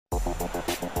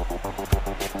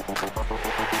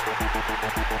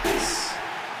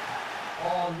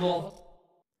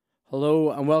Hello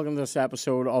and welcome to this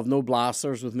episode of No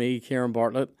Blasters with me, Kieran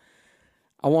Bartlett.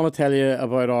 I want to tell you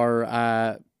about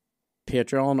our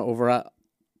Patreon over at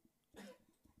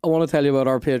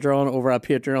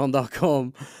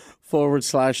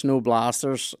patreon.com/No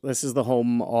Blasters. This is the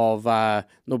home of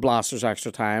No Blasters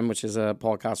Extra Time, which is a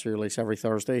podcast we release every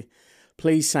Thursday.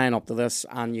 Please sign up to this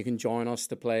and you can join us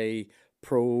to play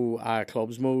Pro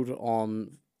Clubs mode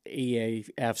on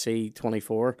EAFC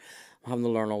 24. I'm having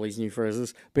to learn all these new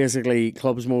phrases. Basically,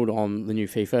 clubs mode on the new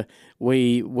FIFA.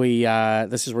 We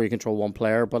this is where you control one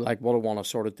player, but like what I want to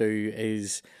sort of do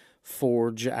is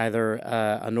forge either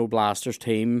a No Blasters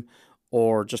team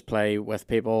or just play with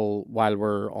people while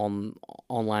we're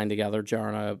online together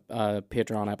during a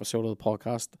Patreon episode of the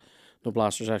podcast, No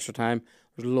Blasters Extra Time.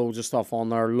 There's loads of stuff on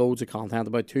there, loads of content,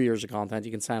 about 2 years of content.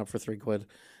 You can sign up for £3.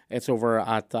 It's over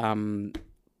at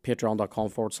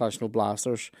patreon.com/No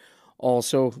Blasters.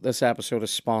 Also, this episode is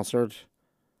sponsored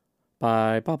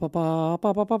by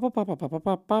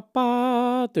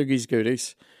Doogie's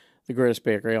Goodies, the greatest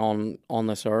bakery on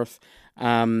this earth.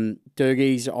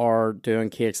 Doogie's are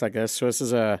doing cakes like this. So this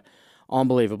is a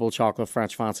unbelievable chocolate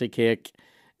French fancy cake.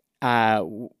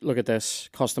 Look at this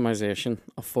customization,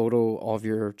 a photo of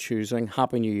your choosing.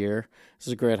 Happy New Year. This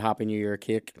is a great Happy New Year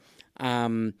cake.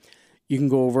 You can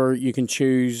go over, you can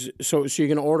choose, so you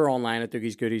can order online at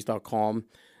doogiesgoodies.com.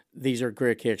 These are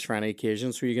great cakes for any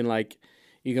occasion. So you can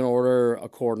order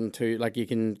according to, like, you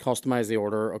can customize the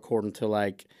order according to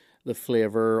like the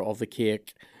flavor of the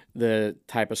cake, the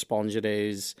type of sponge it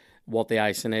is, what the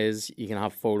icing is. You can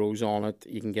have photos on it.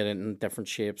 You can get it in different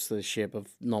shapes, the shape of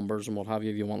numbers and what have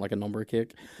you, if you want like a number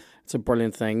cake. It's a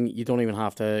brilliant thing. You don't even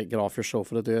have to get off your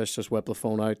sofa to do this. Just whip the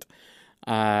phone out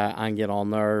and get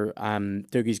on there.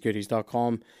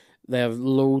 Doogiesgoodies.com. They have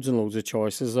loads and loads of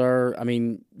choices there. I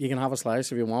mean, you can have a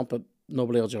slice if you want, but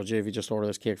nobody will judge you if you just order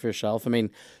this cake for yourself. I mean,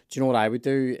 do you know what I would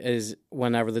do is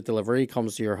whenever the delivery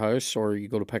comes to your house or you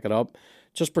go to pick it up,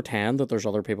 just pretend that there's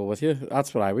other people with you.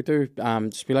 That's what I would do.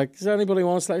 Just be like, does anybody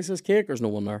want to slice this cake? There's no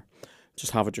one there.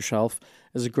 Just have it yourself.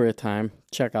 It's a great time.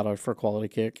 Check that out for a quality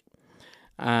cake.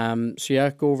 So yeah,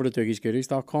 go over to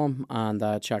doogiesgoodies.com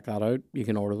and check that out. You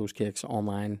can order those cakes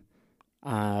online.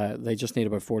 They just need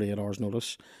about 48 hours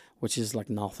notice, which is like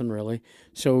nothing really.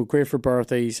 So great for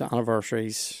birthdays,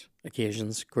 anniversaries,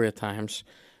 occasions, great times.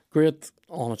 Great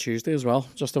on a Tuesday as well,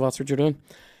 just if that's what you're doing.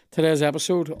 Today's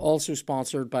episode also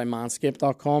sponsored by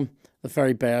manscaped.com, the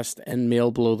very best in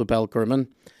male below the belt grooming.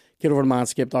 Get over to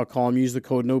manscaped.com, use the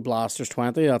code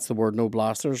NOBLASTERS20, that's the word No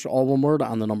Blasters, all one word,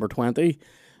 and the number 20,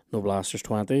 No Blasters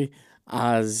 20.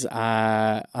 As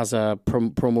a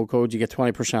promo code, you get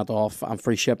 20% off and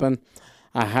free shipping.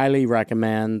 I highly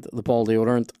recommend the ball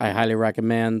deodorant. I highly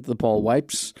recommend the ball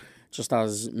wipes, just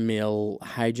as male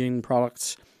hygiene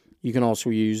products. You can also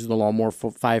use the Lawnmower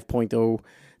 5.0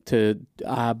 to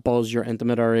buzz your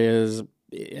intimate areas.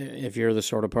 If you're the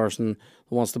sort of person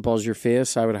who wants to buzz your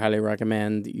face, I would highly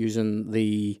recommend using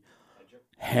the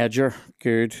Hedger.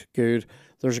 Good.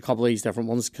 There's a couple of these different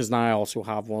ones, because now I also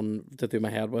have one to do my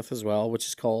head with as well, which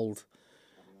is called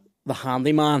the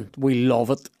Handyman. We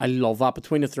love it. I love that.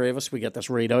 Between the three of us, we get this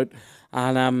readout.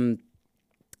 And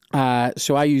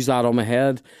so I use that on my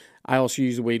head. I also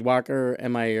use the Weed Whacker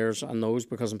in my ears and nose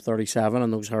because I'm 37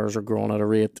 and those hairs are growing at a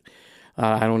rate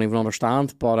I don't even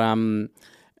understand. But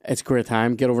it's a great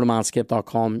time. Get over to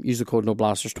manscaped.com. Use the code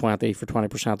NOBLASTERS20 for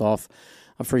 20% off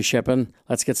and free shipping.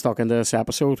 Let's get stuck into this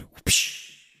episode.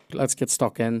 Let's get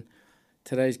stuck in.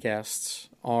 Today's guests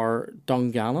are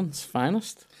Dungannon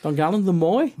finest. Dungannon, the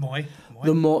Moy.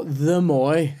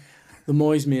 The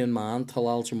Moy's main man,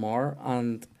 Talal Jomar,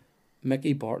 and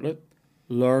Micky Bartlett,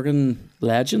 Lurgan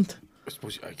legend. I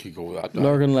suppose I could go with that.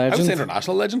 Lurgan legend. I was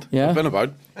international legend. Yeah. I've been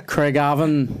about.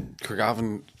 Craigavon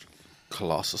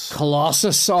Colossus.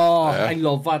 Oh, yeah. I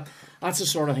love that. That's the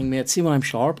sort of thing, mate. See when I'm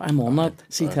sharp, I'm on that.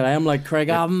 See today, I'm like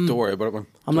Craigavon. Don't worry about it, man.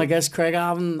 I'm like, it's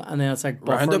Craigavon, and then it's like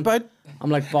buffering. Roundabout. I'm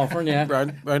like buffering, yeah.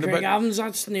 Roundabout. Craigavon's,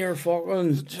 that's near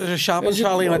fucking. There's a shopping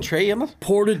trolley and a tree in it.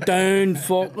 Ported down,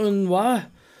 fucking what?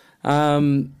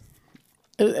 Craigavon's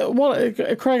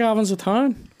a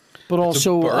town, but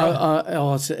also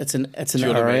it's an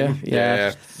area.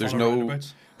 Yeah. There's no.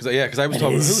 Because I was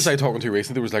talking. Who was I talking to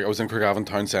recently? There was like I was in Craigavon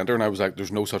town centre, and I was like,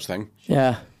 "There's no such thing."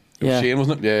 Yeah. It was Shane,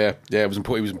 wasn't it? Yeah. It was in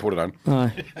Portadown.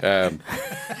 It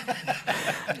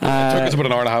took us about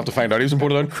an hour and a half to find out he was in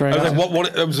Portadown. I was like,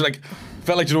 what? I was like,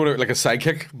 felt like, you know, like a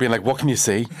sidekick being like, what can you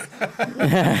see?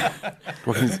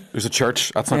 There's a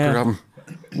church. That's not Craigavon.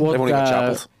 They've only got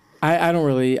chapels. I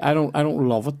don't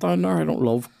love it down there. I don't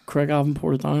love Craigavon,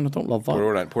 Portadown. I don't love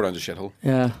that. Portadown's a shithole.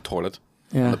 Yeah. Toilet.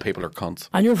 Yeah. And the people are cunts.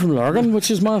 And you're from Lurgan,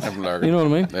 which is mad. I'm from Lurgan. You know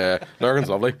what I mean? Yeah, Lurgan's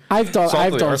lovely. I've done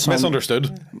some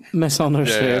misunderstood.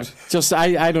 Misunderstood. Yeah. Just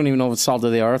I don't even know if it's salt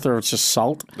of the earth or it's just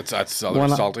salt. It's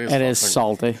salty. It is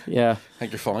salty. Yeah.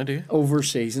 Think you're funny, do you? Over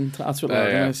seasoned. That's what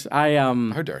Lurgan is.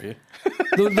 How dare you?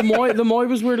 The Moy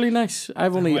was weirdly nice.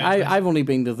 I've only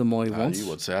been to the Moy once. You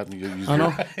would say that. You use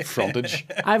your frontage.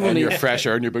 Your fresh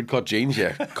air and your bootcut jeans.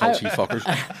 Yeah, culty fuckers.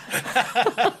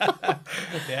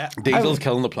 Yeah. Diesel's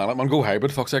killing the planet, man. Go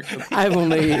hybrid, fuck's sake. I've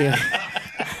only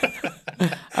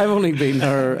been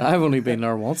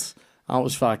there once. That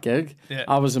was fat gig. Yeah.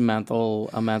 I was a mental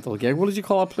gig. What did you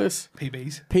call that place?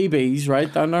 PB's,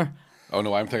 right down there. Oh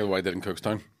no, I'm thinking of what I did in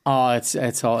Cookstown. Oh,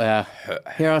 it's all Here,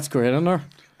 that's great in there.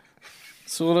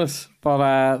 So it is.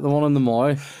 But the one in the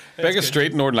Moy, biggest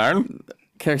street in Northern Ireland.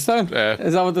 Kirkstown?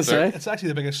 Is that what they say? It's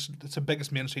actually the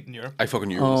biggest main street in Europe. I fucking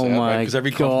knew it. Oh my because every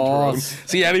God. club from Tyrone.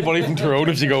 See anybody from Tyrone,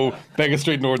 if you go biggest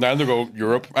street in Northern Ireland, they go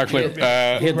Europe. Actually,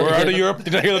 we're out of Europe.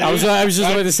 Did I hear that? I was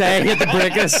just about to say, hit the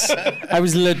breakers. I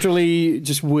was literally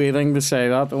just waiting to say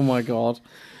that. Oh my God.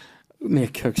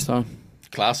 Mate, Kirkstown.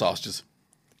 Class sausages.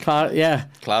 Yeah.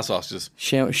 Class sausages.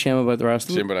 Shame about the rest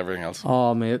of it. Shame about everything else.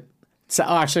 Oh, mate. So,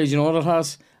 actually, do you know what it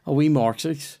has? A wee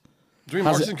Marxies. Dream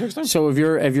Marks in Cookstown? So if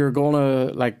you're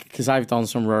gonna because I've done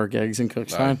some rare gigs in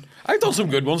Cookstown. I've done some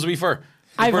good ones to be fair.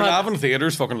 Burnavon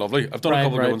Theatre's fucking lovely. I've done a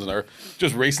couple of good ones in there.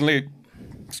 Just recently,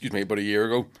 about a year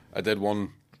ago, I did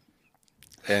one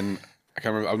in I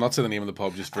can't remember. I'll not say the name of the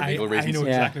pub just for legal reasons. I know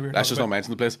exactly where Let's just not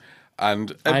mention the place.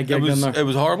 And it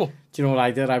was horrible. Do you know what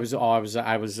I did? I was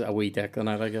a wee dick the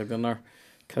night I gigged in there.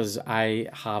 Because I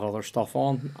had other stuff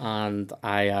on, and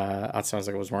that sounds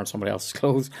like I was wearing somebody else's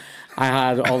clothes. I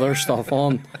had other stuff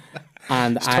on,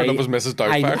 and turned up as Mrs.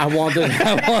 Doubtfire. I wanted.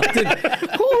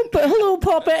 Oh, hello,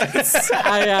 puppets.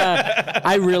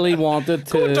 I really wanted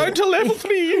to go down to level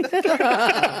 3.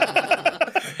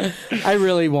 I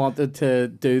really wanted to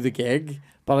do the gig,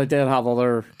 but I did have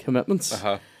other commitments.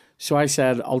 So I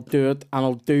said I'll do it, and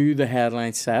I'll do the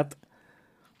headline set.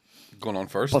 Going on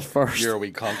first. But first, you're a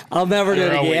wee cunt. I'll never do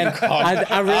it again.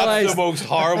 I realised that's the most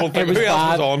horrible thing. Who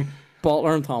else was on?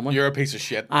 Butler and Tommy. You're a piece of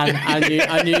shit. And to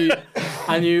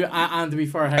be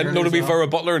fair, to be fair, with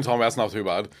Butler and Tommy, that's not too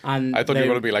bad. And I thought you were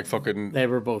going to be like fucking. They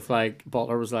were both like,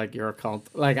 Butler was like, "You're a cunt."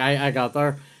 Like I got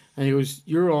there, and he goes,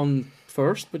 "You're on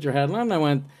first, but your headline." And I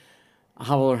went, "I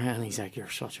have other hand." He's like, "You're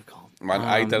such a cunt." Man,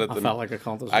 I did it. I felt like a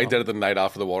cunt as well. I did it the night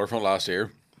after the Waterfront last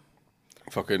year.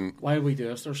 Fucking. Why did we do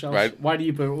this ourselves? Right. Why do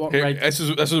you put what? Here, Right. This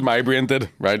is what my brain did.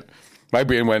 Right. My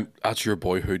brain went, "That's your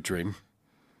boyhood dream.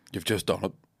 You've just done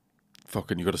it.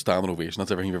 Fucking, you got a standing ovation.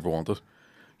 That's everything you've ever wanted.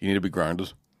 You need to be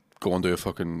grounded. Go and do a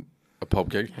pub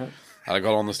gig." Yeah. And I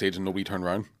got on the stage and nobody turned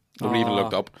around. Nobody even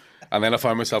looked up. And then I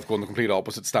found myself going the complete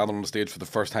opposite, standing on the stage for the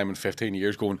first time in 15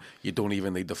 years, going, "You don't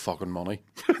even need the fucking money."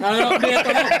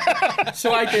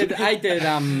 So I did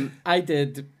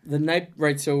the night,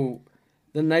 right? So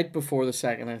the night before the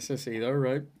second SSE there,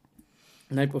 right?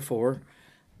 The night before,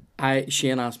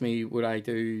 Shane asked me would I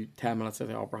do 10 minutes at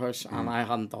the Opera House, and I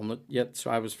hadn't done it yet, so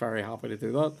I was very happy to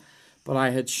do that. But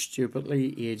I had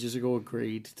stupidly ages ago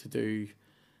agreed to do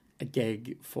a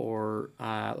gig for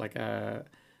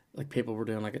like people were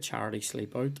doing like a charity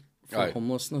sleep out for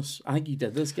homelessness. I think you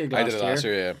did this gig last year. I did it last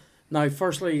year, yeah. Now,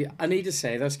 firstly, I need to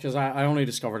say this because I only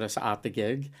discovered this at the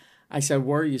gig. I said,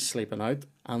 "Where are you sleeping out?"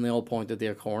 And they all pointed to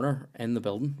a corner in the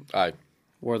building. Aye.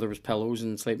 Where there was pillows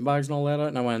and sleeping bags and all that out.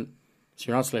 And I went, "So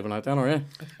you're not sleeping out then, are you?"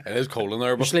 It is cold in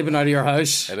there. But you're sleeping out of your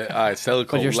house. It's still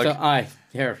cold. But you're still,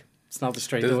 here. It's not the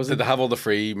street, though, is it? Did they have all the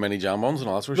free mini jam-ons and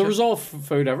all that sort of shit? There shit? was all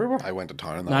food everywhere. I went to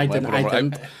town on that. No, I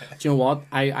didn't. Do you know what?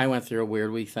 I went through a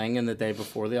weird wee thing in the day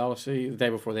before the Odyssey, the day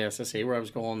before the SSE, where I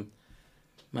was going,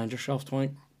 "Mind yourself,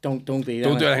 Twink. Don't eat anything.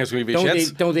 Don't do anything that's going to be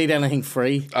shits. Don't eat anything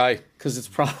free." Aye. Because it's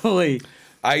probably...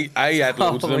 I ate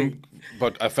loads of them,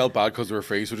 but I felt bad because they were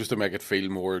free, so just to make it feel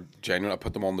more genuine, I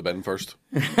put them on the bin first.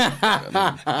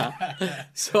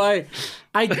 So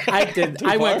I did.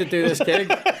 I went to do this gig.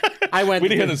 We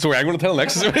didn't hear the story. I'm going to tell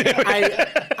next.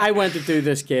 I went to do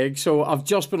this gig. So I've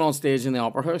just been on stage in the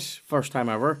Opera House, first time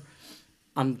ever.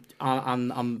 I'm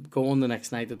going the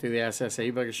next night to do the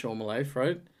SSE, biggest show of my life,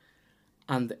 right?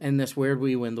 And in this weird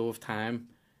wee window of time,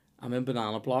 I'm in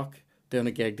Banana Block doing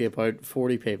a gig to about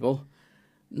 40 people,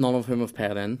 none of whom have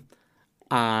paid in.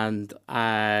 And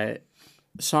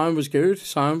sound was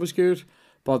good.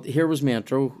 But here was my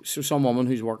intro. So some woman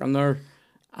who's working there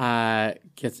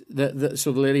gets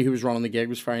so the lady who was running the gig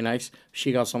was very nice.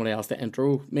 She got somebody else to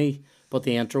intro me, but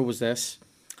the intro was this.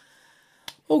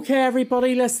 "Okay,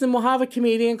 everybody, listen, we'll have a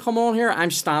comedian come on here."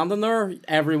 I'm standing there.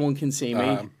 Everyone can see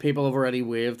me. People have already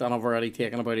waved and I've already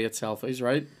taken about 8 selfies,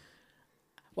 right?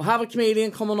 we'll have a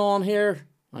comedian coming on here.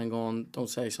 I'm going, don't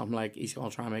say something like, he's going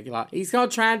to try and make you laugh. He's going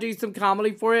to try and do some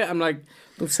comedy for you. I'm like,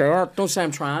 don't say that. Don't say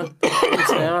I'm trying. Don't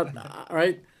say that.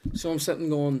 Right? So I'm sitting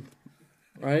going,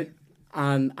 right?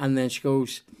 And then she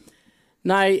goes,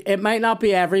 now, it might not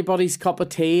be everybody's cup of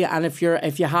tea, and if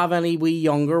you have any wee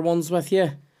younger ones with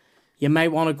you, you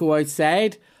might want to go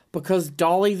outside, because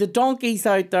Dolly the donkey's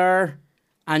out there,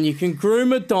 and you can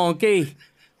groom a donkey,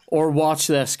 or watch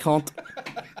this, cunt.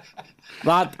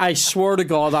 That, I swear to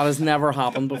God, that has never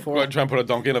happened before. Go out and try and put a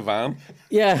donkey in a van.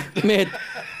 Yeah, mate.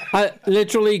 I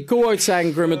literally go outside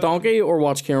and groom a donkey, or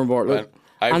watch Kieran Bartlett.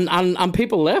 And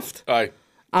people left. Aye.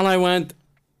 And I went,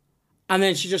 and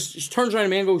then she turns around to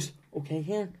me and goes, okay,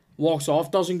 Kieran. Walks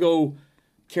off, doesn't go,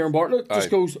 Kieran Bartlett, just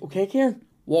goes, okay, Kieran.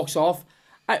 Walks off.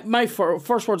 My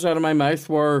first words out of my mouth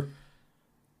were,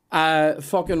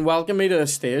 fucking welcome me to the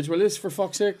stage, will you, for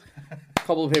fuck's sake? A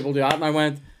couple of people do that, and I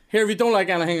went, here, if you don't like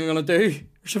anything I'm going to do,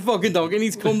 there's a fucking donkey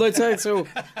needs to come outside, so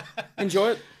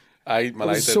enjoy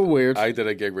it. So weird. I did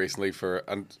a gig recently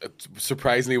and it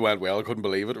surprisingly went well. I couldn't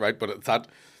believe it, right? But it's that,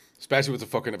 especially with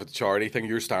if it's a charity thing,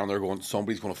 you're standing there going,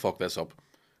 somebody's going to fuck this up.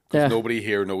 Because nobody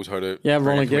here knows how to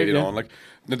run a gig. On. Like,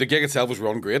 the gig itself was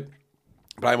run great,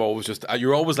 but I'm always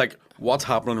you're always like, what's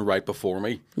happening right before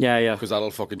me? Yeah. Because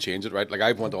that'll fucking change it, right? Like,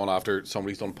 I've went on after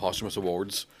somebody's done posthumous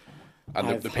awards,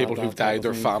 and the people who've died,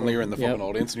 their family are in the fucking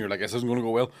audience, and you're like, this isn't going to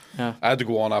go well. Yeah. I had to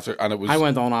go on after, and it was. I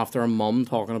went on after a mum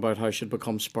talking about how she'd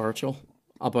become spiritual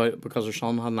because her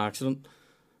son had an accident.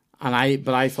 And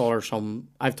I thought her son,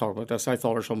 I've talked about this, I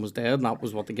thought her son was dead, and that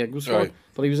was what the gig was for. Right.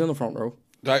 But he was in the front row.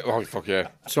 Oh, fuck yeah.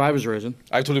 So I was raging.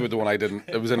 I told you about the one I did.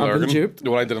 It was in Lurgan.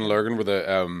 The one I did in Lurgan where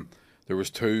there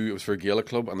was two, it was for a Gaelic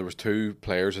club, and there was two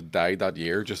players that died that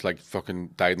year, just like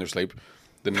fucking died in their sleep.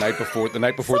 The night before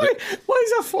Why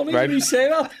is that funny when you say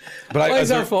that? But Why is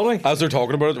that funny? As they're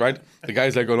talking about it, right, the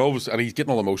guy's like, and he's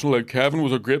getting all emotional, like, Kevin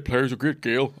was a great player, he's a great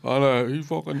Gael, and he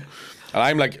fucking... And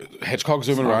I'm like Hitchcock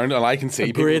zooming around, and I can see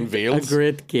people in veils. A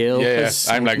great Gael. Yeah.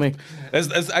 I'm like,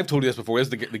 as I've told you this before,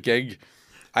 the gig,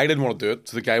 I didn't want to do it,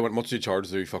 so the guy went, much do you charge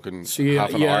to do fucking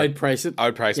half an hour? I'd price it.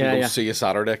 I'd price it, and go, see you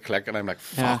Saturday, click, and I'm like,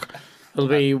 fuck. Yeah. It'll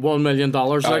be $1 million.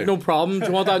 Like, no problem. Do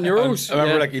you want that in euros? I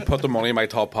remember, like, he put the money in my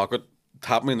top pocket,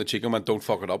 tapped me in the cheek, and went, don't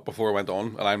fuck it up, before I went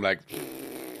on, and I'm like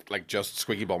just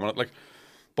squeaky bumming it, like,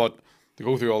 but to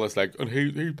go through all this, like, and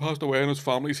he passed away and his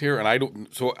family's here, and I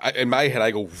don't, so in my head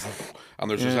I go, and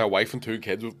there's just a wife and two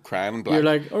kids crying and black. You're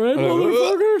like, alright,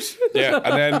 motherfuckers. Yeah,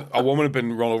 and then a woman had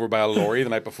been run over by a lorry the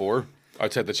night before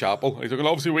outside the chapel. He's like,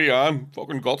 obviously we on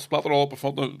fucking guts splattered all up in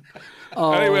front of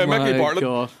anyway, Micky Bartlett.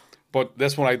 God. But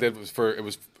this one I did was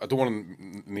I don't want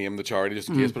to name the charity just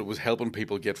in case, but it was helping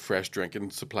people get fresh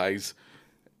drinking supplies,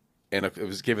 and it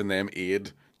was giving them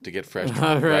aid to get fresh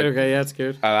drinking. Right, okay, yeah, that's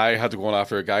good. And I had to go on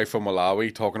after a guy from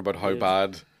Malawi talking about how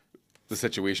bad the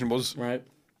situation was. Right.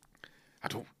 I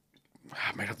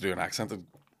might have to do an accent.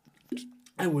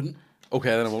 I wouldn't. Okay,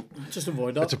 then I won't. Just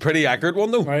avoid that. It's a pretty accurate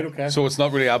one, though. Right, okay. So it's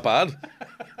not really that bad.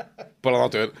 But I'll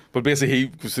not do it. But basically, he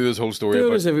goes through this whole story.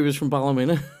 Do it as if he was from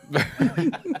Ballymena.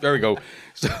 There we go.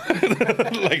 So,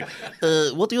 like,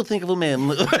 what do you think of a man?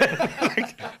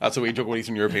 That's a wee joke with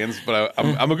Eastern Europeans. But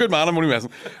I'm a good man. I'm only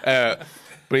messing.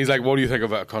 But he's like, what do you think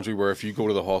of a country where if you go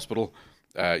to the hospital,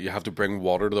 you have to bring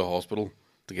water to the hospital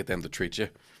to get them to treat you?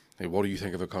 Like, what do you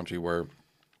think of a country where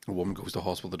a woman goes to the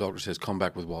hospital, the doctor says, come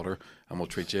back with water and we'll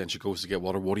treat you, and she goes to get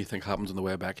water. What do you think happens on the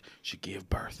way back? She gave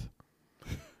birth.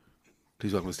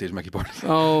 Please welcome to the stage, Micky Bartlett.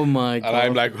 Oh my God. And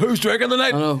I'm like, who's drinking the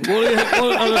night? I know. What do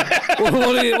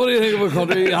you think of a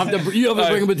country? You have to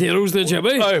bring potatoes to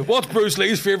Jimmy. What's Bruce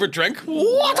Lee's favourite drink?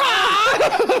 Water!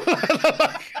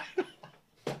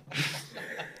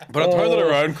 But I turned it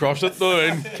around, crushed it,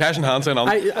 cash in hand, saying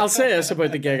I'll say this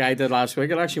about the gig I did last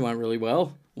week. It actually went really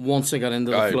well. Once I got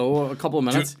into the flow, a couple of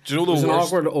minutes. Do you know it was an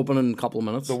awkward opening couple of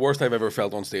minutes. The worst I've ever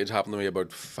felt on stage happened to me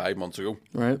about 5 months ago.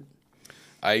 Right.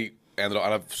 I ended up,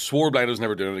 and I've swore blind I was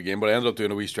never doing it again, but I ended up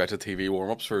doing a wee stretch of TV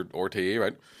warm-ups for RTE,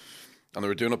 right? And they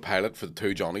were doing a pilot for the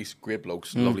two Johnnies, great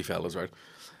blokes, lovely fellas, right?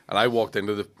 And I walked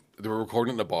into they were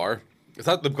recording it in a bar.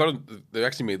 They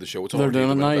actually made the show. It's on They're RTE,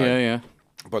 doing it now, yeah.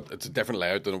 But it's a different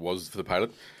layout than it was for the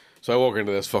pilot. So I walk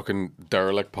into this fucking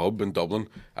derelict pub in Dublin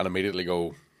and immediately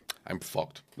go, I'm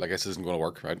fucked. Like, this isn't going to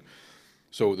work, right?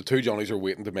 So the two Johnnies are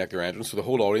waiting to make their entrance. So the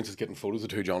whole audience is getting photos of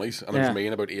the two Johnnies. And there's me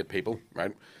and about 8 people,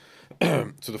 right?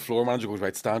 So the floor manager goes,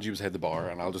 right, stand you beside the bar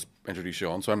and I'll just introduce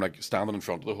you on. So I'm like standing in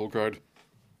front of the whole crowd,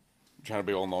 trying to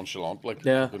be all nonchalant. Like,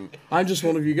 yeah. I'm just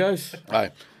one of you guys.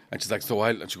 Aye. And she's like,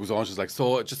 and she goes on, she's like,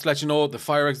 so just to let you know, the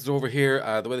fire exit is over here.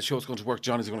 The way the show's going to work,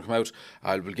 Johnny's going to come out.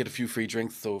 We'll get a few free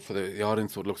drinks so for the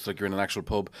audience, so it looks like you're in an actual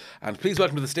pub. And please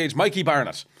welcome to the stage, Micky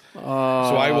Bartlett. So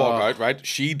I walk out, right?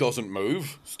 She doesn't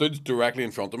move, stood directly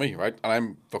in front of me, right? And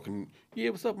I'm fucking,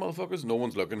 yeah, what's up, motherfuckers? No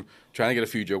one's looking, trying to get a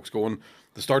few jokes going.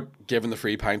 They start giving the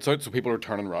free pints out, so people are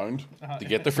turning around to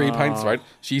get the free pints, right?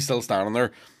 She's still standing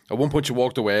there. At one point, she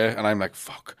walked away, and I'm like,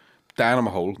 fuck. Down in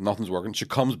my hole, nothing's working. She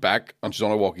comes back and she's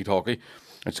on a walkie-talkie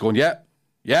and she's going, yeah,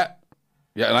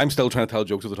 and I'm still trying to tell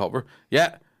jokes at the top of her.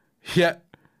 Yeah, and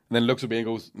then looks at me and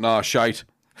goes, nah, shite.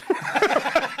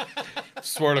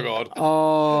 Swear to God.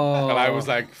 Oh. And I was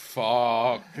like,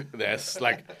 fuck this.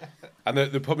 Like, and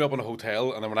they put me up in a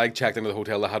hotel, and then when I checked into the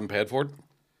hotel, they hadn't paid for it.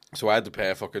 So I had to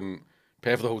pay for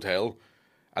the hotel,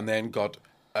 and then got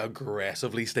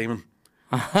aggressively steaming.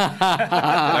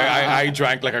 I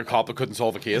drank like a cop that couldn't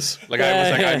solve a case. Like I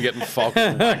was like, I'm getting fucked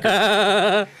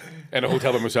wankered in a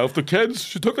hotel by myself. The kids,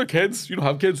 she took the kids. You don't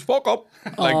have kids. Fuck up.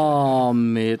 Like, oh,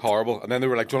 mate. Horrible. And then they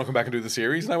were like, do you want to come back and do the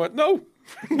series? And I went, no,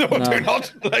 I do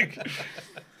not. Like,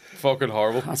 fucking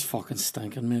horrible. That's fucking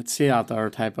stinking, mate. See that there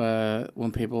type of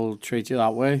when people treat you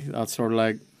that way. That's sort of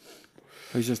like,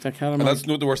 who's this dickhead? And that's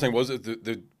not the worst thing was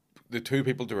the two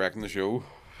people directing the show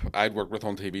I'd worked with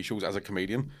on TV shows as a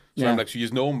comedian. So I'm like, so you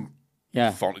know him,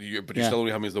 but you still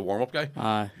only have me as the warm up guy.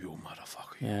 You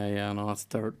motherfucker. Yeah, no, that's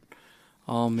dirt.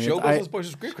 Oh, mate. Show business, boys,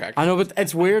 is great crack. I know, but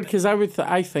it's weird because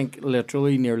I think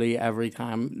literally nearly every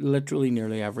time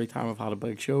I've had a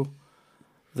big show,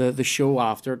 the show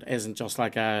after it isn't just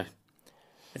like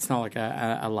it's not like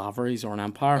a Lavery's or an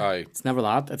Empire. Aye. It's never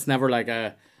that. It's never like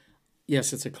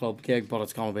yes, it's a club gig, but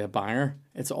it's going to be a banger.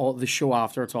 It's all the show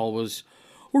after. It's always,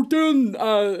 we're doing,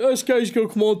 this guy's going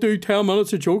to come on and do 10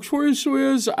 minutes of jokes for you, so he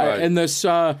is. In this,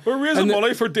 we're raising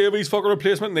money for Davy's fucking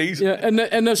replacement knees. Yeah,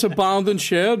 in this abandoned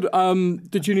shed.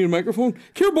 Did you need a microphone?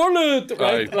 Here, Bartlett!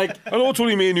 Right? Like, I know it's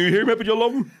only me and you here, mate, but you'll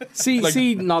love him.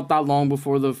 See, not that long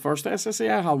before the first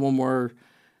SSA, I had one where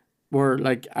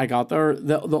like, I got there.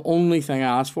 The only thing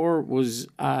I asked for was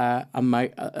a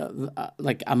mic,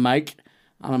 like a mic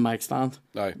and a mic stand.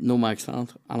 Aye. No mic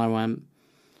stand. And I went,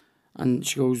 and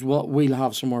she goes, well, we'll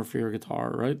have somewhere for your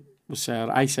guitar, right? I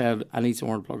said, I need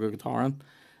somewhere to plug a guitar in.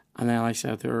 And then I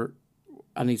said to her,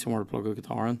 I need somewhere to plug a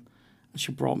guitar in. And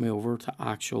she brought me over to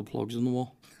actual plugs in the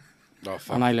wall. Oh,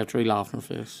 fuck. And I literally laughed in her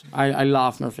face. I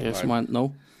laughed in her face and went,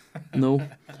 no.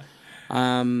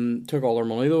 Took all their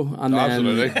money though. And then,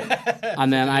 absolutely.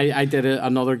 And then I did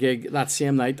another gig. That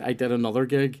same night, I did another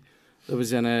gig. It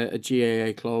was in a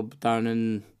GAA club down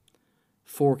in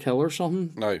Fort Hill or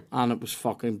something. No. And it was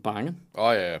fucking banging.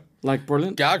 Oh, yeah. Like,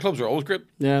 brilliant. Gag clubs are always great.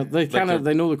 Yeah, they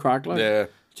they know the crack, like. Yeah. Do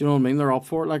you know what I mean? They're up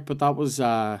for it, like. But that was,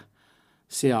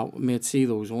 see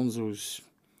those ones, those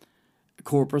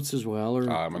corporates as well,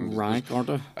 or rank, aren't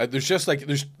they? There's just like,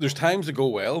 there's times that go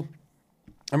well.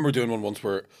 I remember doing one once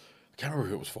where, I can't remember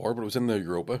who it was for, but it was in the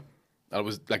Europa. And it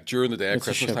was like during the day at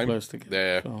Christmas time.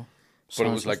 Yeah. So, but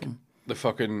it was like,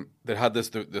 they had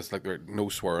this like, no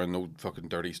swearing, no fucking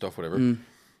dirty stuff, whatever. And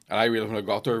I realized when I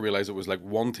got there, I realized it was like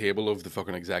one table of the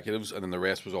fucking executives, and then the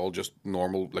rest was all just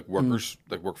normal like workers,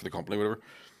 like work for the company, whatever.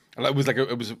 And it was like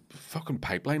it was a fucking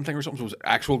pipeline thing or something. So it was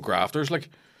actual grafters, like.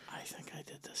 I think I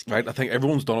did this. Right, I think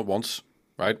everyone's done it once,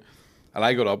 right? And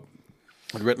I got up,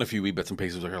 I'd written a few wee bits and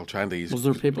pieces. Like, I'll try and these. Was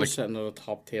there people sitting at a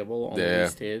top table on the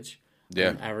stage? Yeah.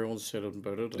 And everyone's suited and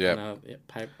booted. Yeah.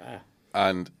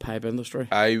 And pipe industry.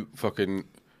 I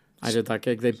did that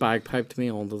gig. They bagpiped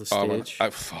me onto the stage.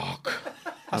 Fuck.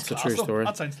 That's a true story.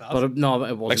 That sounds class. But it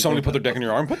wasn't. Like somebody put their dick in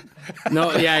your armpit?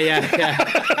 No, yeah.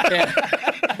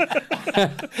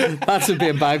 That's a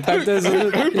bit bagpiped, isn't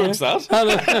it? Who books that?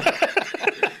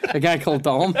 A guy called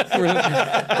Dom.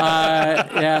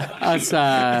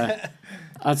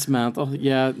 That's mental.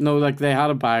 Yeah, no, like they had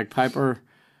a bagpiper.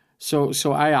 So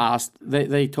I asked.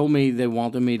 They told me they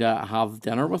wanted me to have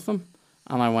dinner with them,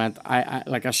 and I went.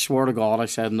 I swear to God, I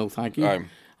said no, thank you. And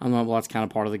I went, well, that's kind of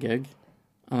part of the gig.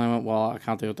 And I went, well, I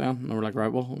can't do it then. And they were like, right,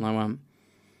 well. And I went,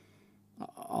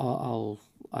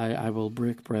 I will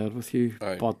break bread with you,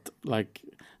 but like,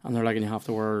 and they're like, and you have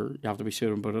to be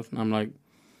suited and booted. And I'm like,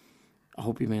 I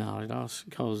hope you mean Adidas,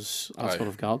 because that's what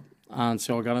I've got. And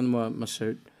so I got into my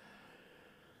suit.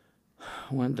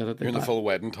 When did it? You're in the full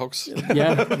wedding tux.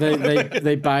 Yeah,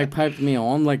 they bagpiped me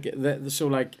on, like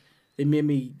they made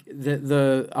me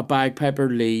a bagpiper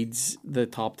leads the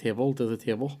top table to the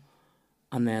table,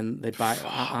 and then and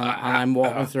I'm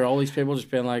walking through all these people just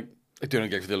being like, doing a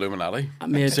gig for the Illuminati.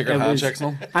 Mate, secret handshakes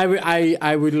and all.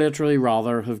 I would literally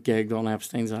rather have gigged on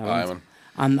Epstein's Island.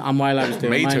 And while I was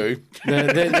doing Me mine, too.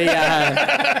 what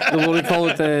do we call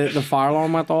it? The fire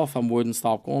alarm went off and wouldn't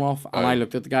stop going off. And I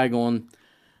looked at the guy going,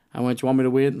 I went, "Do you want me to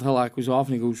wait until that goes off?"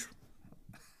 And he goes,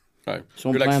 Right. So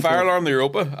I'm You're like, playing fire for- alarm the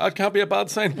Europa? That can't be a bad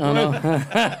sign. I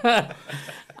know.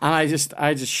 And I just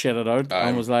shit it out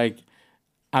and was like,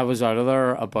 I was out of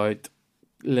there about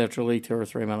literally 2 or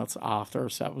 3 minutes after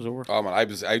set was over. Oh man,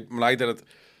 when I did it,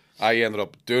 I ended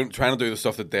up trying to do the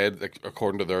stuff that they did, like,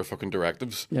 according to their fucking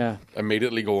directives. Yeah.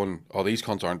 Immediately going, oh, these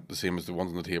cunts aren't the same as the ones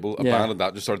on the table. Yeah. Abandoned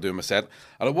that, just started doing my set,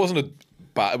 and it wasn't a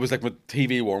bad. It was like my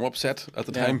TV warm up set at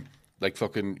the time, like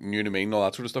fucking New to Me and all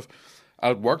that sort of stuff,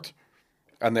 and it worked.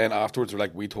 And then afterwards, they're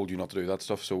like, "We told you not to do that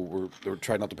stuff," so they were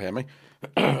trying not to pay me.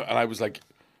 And I was like,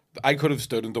 I could have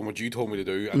stood and done what you told me to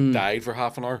do and died for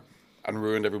half an hour and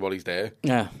ruined everybody's day.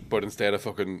 Yeah. But instead, I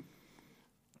fucking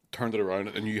turned it around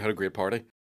and you had a great party.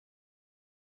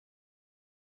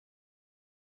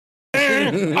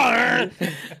 I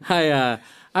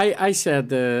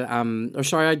said,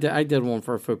 I did one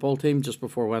for a football team just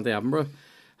before I went to Edinburgh.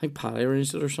 I think Paddy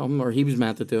arranged it or something, or he was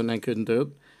meant to do it and I couldn't do it.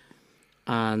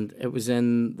 And it was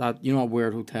in that, you know,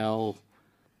 weird hotel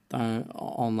down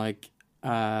on like,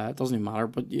 it doesn't even matter,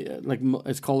 but yeah, like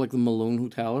it's called like the Malone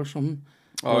Hotel or something.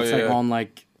 Oh, it's yeah, like yeah. on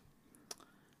like,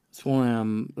 it's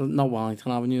one, not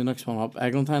Wellington Avenue, the next one up,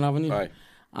 Eglantine Avenue. Aye.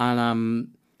 And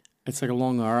it's like a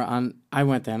long hour. And I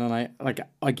went in and I, like,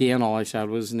 again, all I said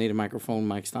was need a microphone,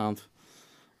 mic stand.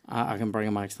 I can bring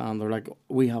a mic stand. They're like,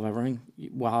 we have everything.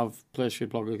 We'll have place for you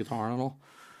to plug the guitar and all.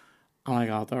 And I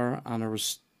got there and there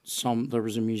was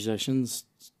a musician's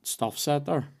stuff set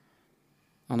there.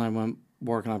 And I went,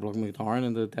 where can I plug my guitar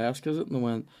in the desk, is it? And they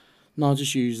went, no,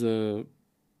 just use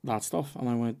that stuff. And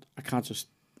I went,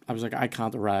 I was like, I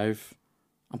can't arrive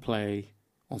and play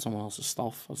on someone else's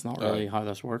stuff. That's not really how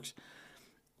this works.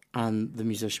 And the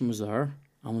musician was there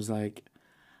and was like,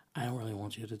 I don't really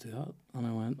want you to do that. And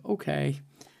I went, okay.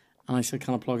 And I said,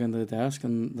 can I plug into the desk?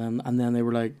 And then they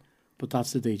were like, but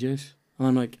that's the DJ's. And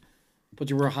I'm like, but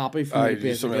you were happy for me to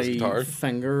use someone else's basically guitar.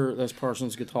 finger this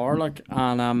person's guitar, like.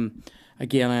 And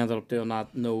again, I ended up doing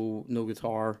that. No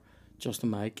guitar, just a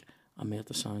mic. I made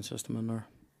the sound system in there.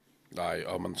 Aye,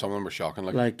 and some of them were shocking.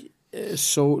 Like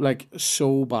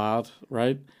So bad,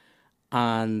 right?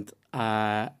 And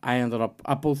I ended up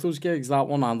at both those gigs, that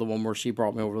one and the one where she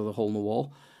brought me over to the hole in the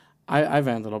wall. I've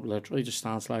ended up literally just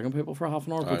stand slagging people for half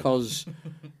an hour because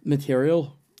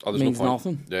material there's no means point.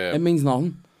 nothing. Yeah. It means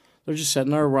nothing. They're just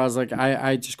sitting there, whereas like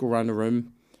I just go around the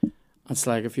room and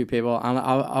slag a few people, and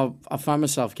I find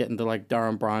myself getting to like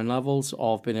Darren Brown levels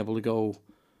of being able to go,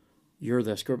 you're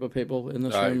this group of people in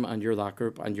this room, and you're that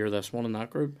group, and you're this one in that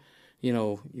group. You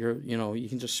know, you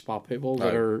can just spot people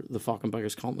that are the fucking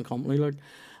biggest cunt in the company, like,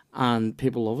 and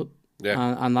people love it.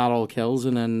 Yeah. And that all kills,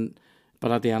 and then,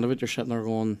 but at the end of it, you're sitting there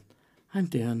going, I'm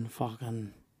doing a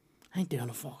fucking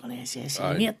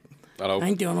SSE, mate. I know.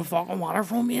 I'm doing a fucking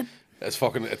waterfall, mate. It's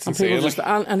fucking, it's And people insane. just,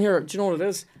 and here, do you know what it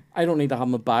is? I don't need to have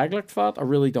my bag looked fat. I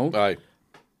really don't. Aye.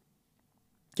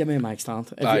 Give me a mic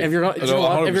stand. Aye. If you're gonna, do you know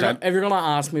what? If 100%. you're gonna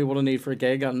ask me what I need for a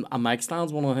gig, and a mic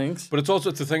stand's one of the things. But it's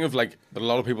the thing of like that a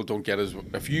lot of people don't get is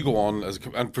if you go on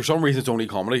and for some reason it's only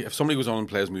comedy. If somebody goes on and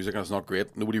plays music and it's not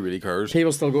great, nobody really cares.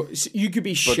 People still go. You could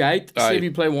be shite. aye. Say if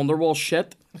you play Wonderwall,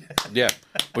 shit. Yeah,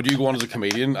 but you go on as a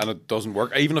comedian and it doesn't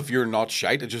work. Even if you're not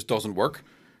shite, it just doesn't work.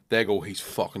 They go, he's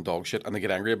fucking dog shit, and they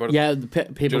get angry about it. Yeah, Do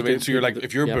people. you know what I mean? So you're like, people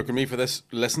if you're yeah. booking me for this,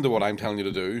 listen to what I'm telling you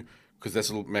to do because this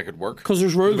will make it work. Because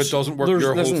there's rules. If it doesn't work,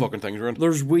 your whole fucking thing's ruined.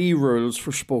 There's wee rules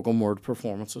for spoken word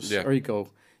performances. Yeah. There you go.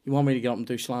 You want me to get up and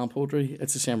do slam poetry?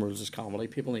 It's the same rules as comedy.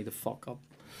 People need to fuck up,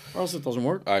 or else it doesn't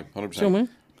work. Aye, See what I 100%. mean?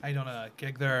 I done a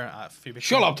gig there a few weeks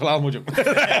Shut ago. up, Talal, would you?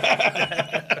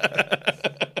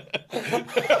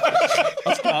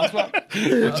 That's class, man.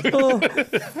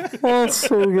 Oh, it's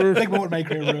so good. I think what my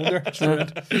career ruined there. It's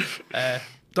ruined.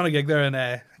 Done a gig there in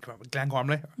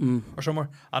Glengormley or somewhere,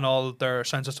 and all their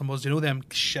sound system was, you know, them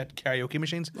shit karaoke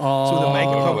machines. So the mic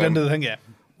plugged into the thing. Yeah,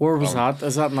 Where was that?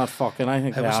 Is that not fucking? I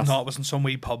think it they was asked. not. It was in some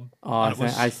wee pub. Oh, and it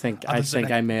was, I think and it's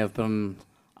like- I may have been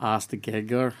asked a gig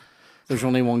there. There's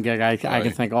only one gig I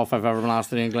can think of I've ever been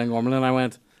asked to do in Glengormley, and I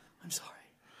went, I'm sorry.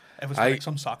 It was like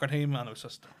some soccer team, and it was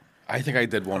just. I think I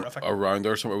did one Horrific. around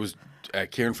there. So it was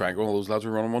Kieran Franco, all those lads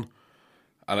were running one.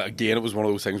 And again, it was one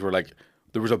of those things where like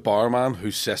there was a barman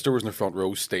whose sister was in the front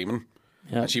row steaming,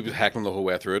 Yeah. and she was heckling the whole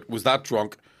way through it. Was that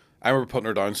drunk? I remember putting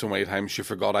her down so many times she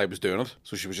forgot I was doing it,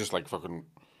 so she was just like fucking.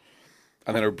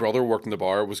 And then her brother worked in the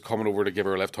bar, was coming over to give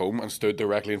her a lift home, and stood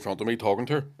directly in front of me talking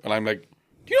to her. And I'm like,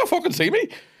 "Do you not fucking see me?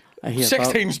 I hate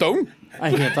 16 stone. that. I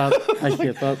hate that. I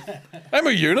hate that. I'm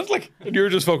a unit, like, and you're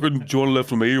just fucking. Do you want to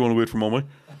lift with me? You want to wait for mommy?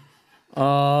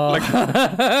 Like,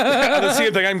 at the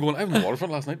same thing, I'm going, I was in the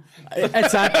waterfront last night.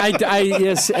 It's that.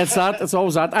 Yes, it's that. It's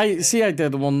always that. I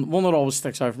did one that always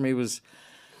sticks out for me was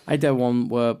I did one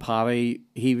with Paddy.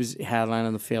 He was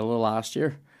headlining the Field last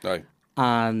year, Aye.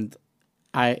 and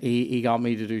he got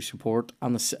me to do support,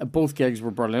 and both gigs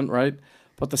were brilliant, right?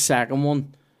 But the second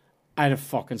one, I had a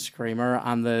fucking screamer,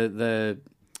 and the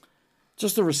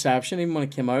just the reception, even when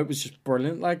it came out, was just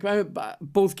brilliant. Like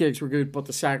both gigs were good, but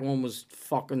the second one was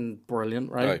fucking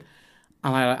brilliant, right?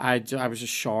 Aye. And I was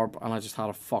just sharp, and I just had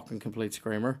a fucking complete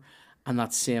screamer. And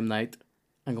that same night,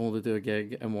 I'm going to do a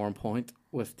gig in Warren Point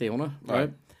with Diona, right?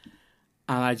 Aye.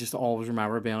 And I just always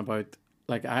remember being about,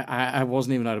 like, I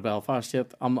wasn't even out of Belfast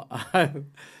yet. I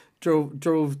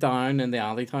drove down in the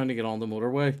alley town to get on the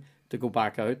motorway to go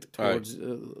back out towards,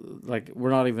 like,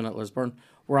 we're not even at Lisburn.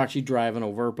 We're actually driving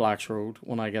over Blacks Road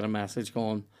when I get a message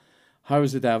going, "How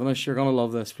is the Devonish? You're going to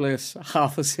love this place.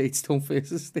 Half the seats don't face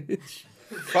the stage."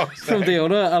 From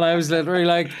Diona. And I was literally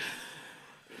like,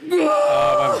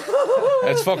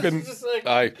 it's fucking.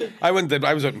 I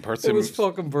was out in Perth. it was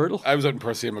fucking brutal. I was out in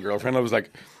Perth seeing my girlfriend. I was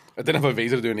like, I didn't have a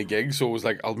visa to do any gigs, so it was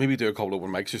like, I'll maybe do a couple of open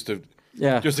mics just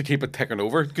to keep it ticking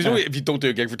over. Because you know, if you don't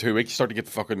do a gig for 2 weeks, you start to get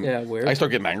fucking weird. I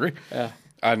start getting angry. Yeah.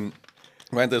 And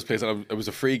went to this place, and it was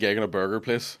a free gig in a burger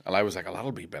place, and I was like, oh,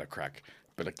 that'll be a bit of crack,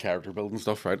 bit of character building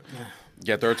stuff, right? Yeah.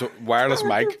 Get there, it's a wireless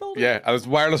mic. Yeah, and it's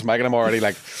wireless mic, and I'm already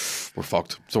like, we're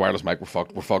fucked. It's a wireless mic, we're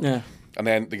fucked. Yeah. And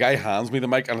then the guy hands me the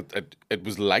mic, and it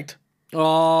was light.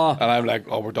 Oh. And I'm like,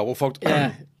 oh, we're double fucked.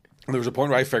 Yeah. And there was a point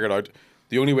where I figured out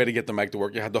the only way to get the mic to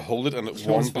work, you had to hold it in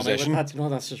one position. You know what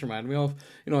that's just reminded me of?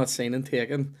 You know that scene in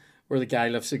Taken where the guy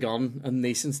lifts a gun and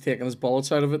Neeson's taking his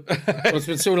bullets out of it. But it's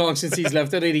been so long since he's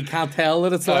lifted it, he can't tell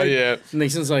that it's like. Yeah.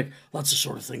 Neeson's like, that's the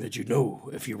sort of thing that you know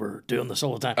if you were doing this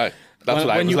all the time. That's what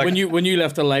I was like. When you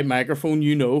lift a light microphone,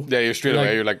 you know. Yeah, you're straight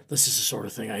away. You're like, this is the sort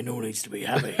of thing I know needs to be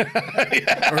heavy,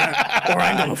 or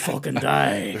I'm gonna fucking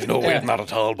die. There's no weight, not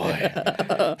at all, boy.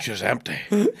 She's empty.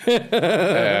 You've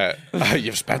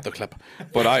spent the clip,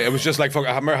 but it was just like, fuck.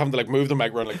 I remember having to like move the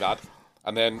mic around like that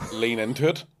and then lean into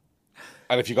it.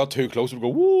 And if you got too close, it would go,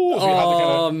 whoa. So you had to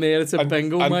kinda, man, it's a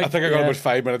bingo mic. I think I got about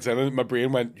 5 minutes in, and my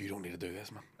brain went, you don't need to do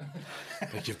this, man.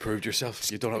 Like, you've proved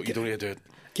yourself. You don't need to do it.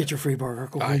 Get your free burger.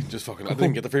 Go I home. just fucking. I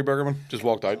didn't get the free burger, man. Just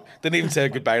walked out. Didn't even say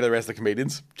goodbye to the rest of the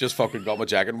comedians. Just fucking got my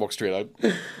jacket and walked straight out.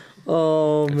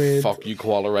 Oh, man. Fuck you,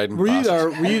 koala riding Were you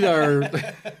bastards.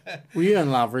 Were you in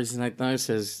Lavery's tonight? Now this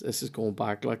is going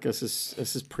back. Like this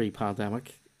is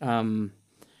pre-pandemic. The night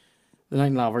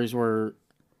in Lavery's where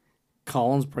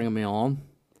Colin's bringing me on.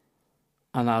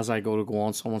 And as I go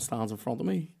on, someone stands in front of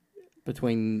me,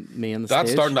 between me and the That's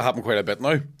stage. starting to happen quite a bit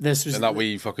now. This was in that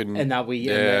wee fucking in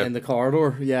the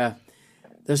corridor. Yeah,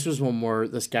 this was one where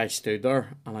this guy stood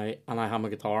there, and I had my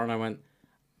guitar, and I went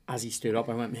as he stood up.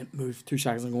 I went, mate, move. 2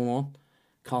 seconds, I'm going on.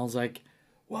 Colin's like,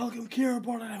 welcome, Kieran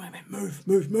Bartlett. I went, mate, move.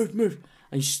 And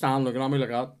he stand looking at me like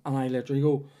that, and I literally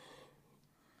go,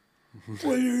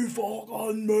 will you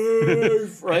fucking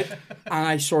move? Right, and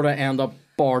I sort of end up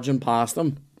barging past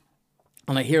him.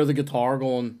 And I hear the guitar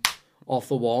going off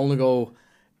the wall, and I go,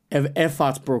 if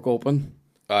that's broke open,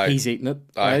 he's eating it.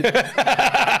 Right? Like,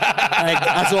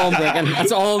 that's all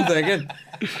I'm thinking.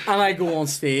 And I go on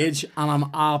stage, and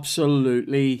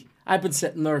I've been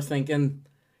sitting there thinking,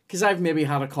 because I've maybe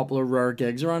had a couple of rare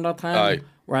gigs around that time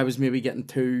where I was maybe getting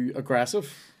too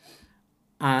aggressive.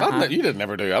 You didn't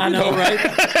ever do that. I know,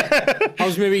 right? I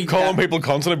was maybe calling people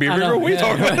cunts and a beer. What are you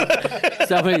talking about?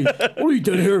 Stephanie, what are you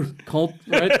doing here, cunt?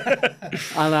 Right?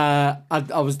 And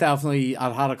I was definitely,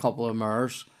 I'd had a couple of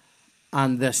mirrors,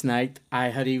 and this night I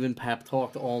had even pep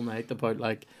talked all night about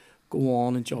like, go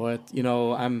on, enjoy it. You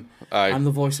know, I'm the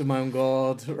voice of my own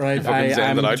God, right?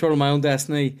 I'm in control of my own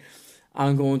destiny.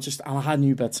 I'm going and I had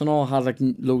new bits and all. I had like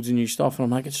loads of new stuff, and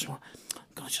I'm like,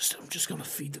 I'm just gonna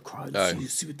feed the crowd.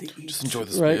 See what they eat. Just enjoy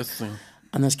the space. Right?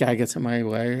 And this guy gets in my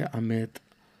way. I made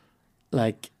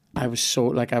I was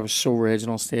so raging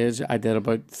on stage. I did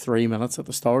about 3 minutes at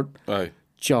the start.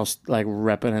 Just like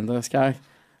ripping into this guy,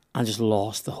 and just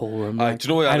lost the whole room. Like, do you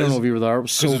know what that I don't is? know if you were there. It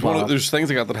was so bad. There's things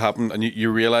like that happen, and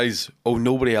you realise, oh,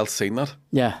 nobody else seen that.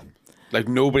 Yeah. Like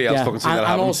nobody else fucking seen that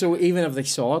happen. And also, even if they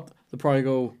saw it, they probably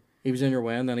go, he was in your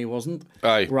way and then he wasn't.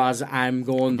 Whereas I'm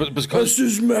going, this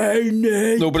is my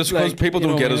night. No, but it's because people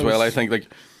don't get as well. I think, like,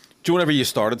 do you know whenever you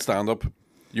started stand up,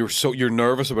 you're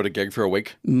nervous about a gig for a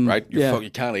week, right? You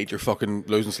can't eat, you're fucking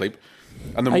losing sleep.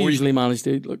 And the I usually manage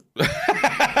to eat. Look,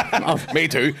 me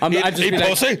too. I'd eat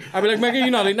pussy. I'd be like, Micky, you're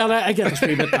not eating. No, I get this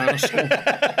wee bit down.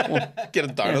 Get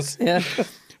it down us. Yeah.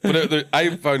 But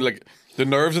I found like the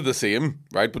nerves are the same,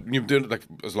 right? But you've been doing it like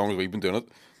as long as we've been doing it.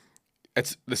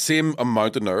 it's the same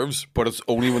amount of nerves, but it's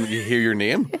only when you hear your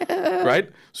name, right?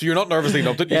 So you're not nervous leading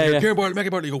up to it. You hear Kieran Bartlett, Micky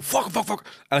Bartlett, you go, fuck.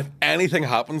 And if anything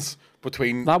happens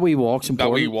between that wee walk's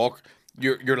important. That wee walk,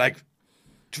 you're like,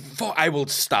 fuck, I will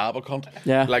stab a cunt.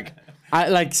 Yeah. Like,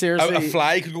 seriously. A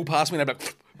fly could go past me and I'd be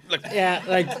like yeah,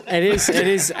 like, it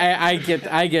is. I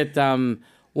get,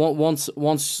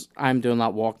 once I'm doing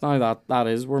that walk now, that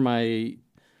is where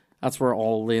that's where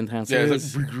all the intensity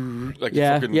is. Like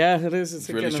Fucking, it is. It's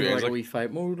really kind of strange, like a like wee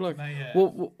fight mode. Like,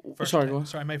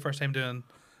 Sorry, my first time doing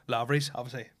Laveries,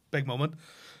 obviously, big moment.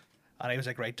 And I was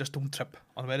like, right, just don't trip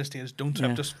on the way to the stage. Don't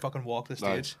trip, just fucking walk the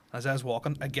stage. As I was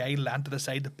walking, a guy leant to the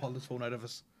side to pull his phone out of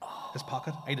his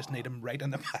pocket. I just need him right in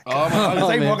the back. Oh, man. As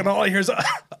I'm walking, all I hear is,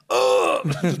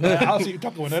 I'll see you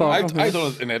tuck going in. I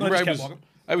done it in Edinburgh.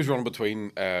 I was running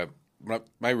between,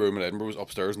 my room in Edinburgh was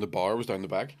upstairs and the bar was down the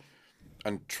back.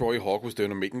 And Troy Hawk was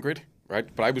doing a meet and greet, right?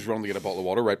 But I was running to get a bottle of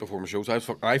water right before my show, so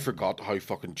I forgot how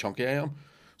fucking chunky I am.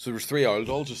 So there was 3 old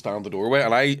dolls just standing in the doorway,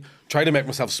 and I tried to make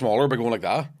myself smaller by going like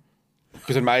that.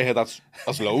 Because in my head, that's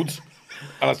loads.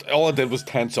 And all I did was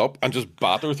tense up and just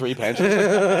batter 3 pensions.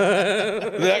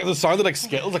 They sounded like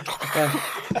Skittles. Like,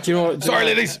 do you know what, sorry,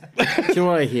 ladies. Do you know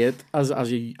what I hate as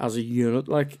a unit?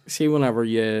 Like, see, whenever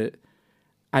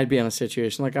I'd be in a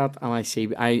situation like that, and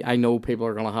I know people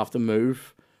are gonna have to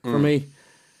move for me.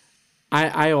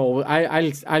 I'll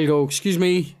go, excuse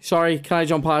me, sorry, can I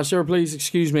jump past here, please?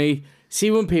 Excuse me.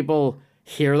 See, when people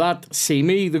hear that, see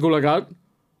me, they go like that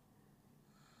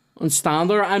and stand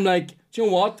there. I'm like, do you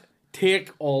know what? Take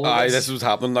all of this. This is what's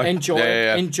happening now.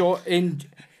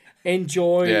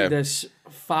 Enjoy this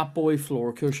fat boy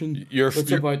floor cushion. You're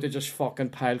about to just fucking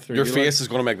pile through. Your face is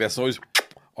going to make this noise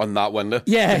on that window.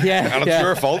 Yeah. And it's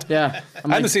your fault. Yeah.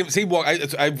 I'm the same. See,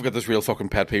 I've got this real fucking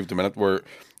pet peeve at the minute where,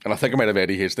 and I think I might have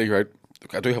ADHD, right?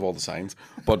 I do have all the signs,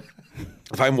 but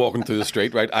if I'm walking through the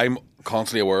street, right, I'm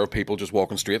constantly aware of people just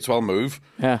walking straight, so I'll move.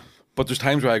 Yeah. But there's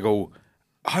times where I go,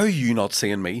 how are you not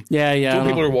seeing me? Yeah. Some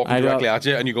people are walking directly at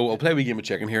you, and you go, I'll play a wee game of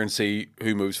chicken here and see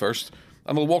who moves first.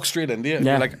 And they'll walk straight into you. And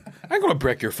you're like, I'm going to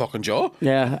break your fucking jaw.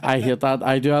 Yeah, I hate that.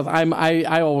 I do that.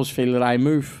 I always feel that I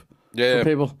move for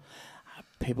people.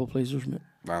 People pleasers, mate.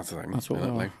 That's the thing. That's what we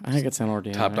are. I think it's in our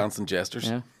DNA. Tap dancing gestures.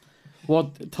 Yeah.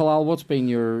 Talal, what's been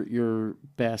your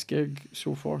best gig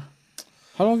so far?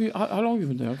 How long have you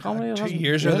been doing comedy? 2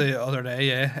 years or the other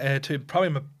day, probably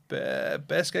my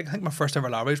best gig. I think my first ever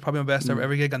Larry was probably my best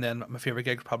ever gig, and then my favourite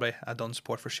gig probably I done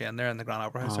support for Shane there in the Grand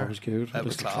Opera House. It was good. It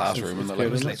was the classroom and it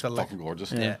was fucking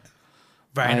gorgeous. Yeah.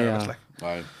 Very nervous.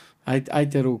 I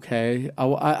did okay.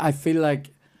 I feel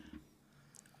like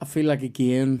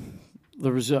again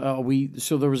there was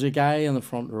there was a guy in the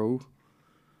front row,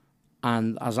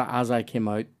 and as I came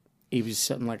out, he was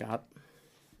sitting like that,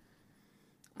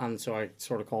 and so I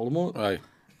sort of called him on it. Aye.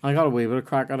 I got a wee bit of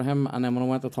crack out of him, and then when I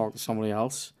went to talk to somebody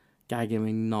else, guy gave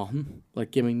me nothing,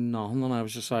 and I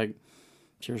was just like,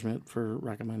 cheers, mate, for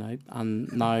wrecking my night.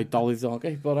 And now Dolly's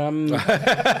donkey, but I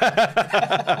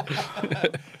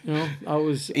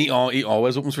was. He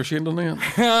always opens for Shane, doesn't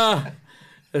he?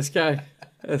 This guy.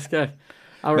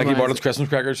 Micky Bartlett's Christmas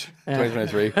crackers,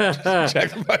 2023. Check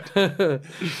them out.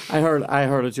 I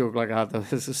heard a joke like that.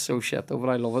 This is so shit though, but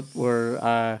I love it.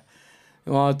 Where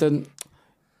it didn't.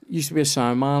 Used to be a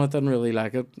sound man. I didn't really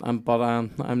like it, but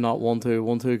I'm not one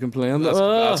to complain.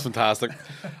 That's fantastic.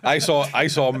 I saw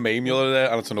a meme the other day,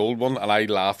 and it's an old one, and I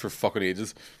laughed for fucking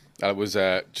ages. And it was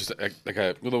just like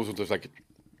a those ones. It's like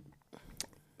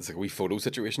a wee photo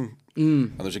situation,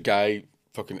 and there's a guy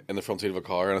fucking in the front seat of a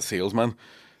car and a salesman.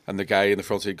 And the guy in the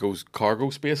front seat goes, cargo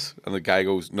space? And the guy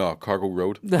goes, no, cargo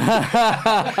road. And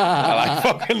I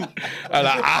fucking...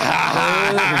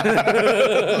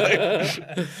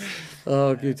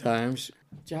 Oh, good times.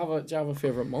 Do you have a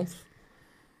favourite month?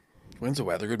 When's the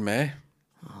weather good? May?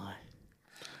 Aye.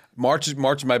 March is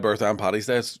my birthday and Paddy's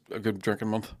Day. It's a good drinking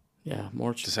month. Yeah,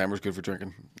 March. December's good for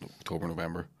drinking. October,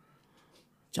 November.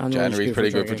 January's pretty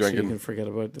good for drinking. So you can forget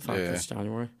about the fact that it's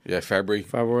January. Yeah, February.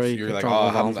 You're like,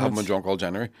 I haven't been drunk all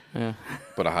January. Yeah.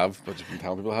 But I have. But I've been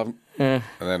telling people I haven't. Yeah.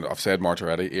 And then I've said March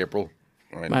already. April.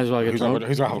 I mean, might as well get drunk.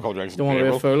 Who's going to have a couple drinks Don't want to be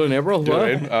a fool in April.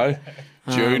 Aye.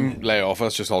 June, lay off.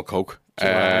 It's just all Coke.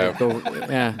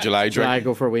 July,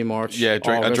 go for a wee March. Yeah,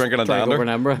 drinking a dander. Over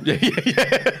Edinburgh.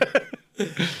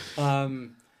 Yeah.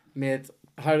 Mate,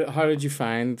 how did you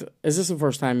find? Is this the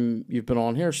first time you've been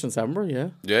on here since Edinburgh? Yeah.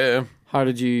 Yeah. How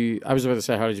did you? I was about to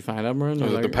say, how did you find Edinburgh?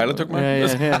 The pilot took me.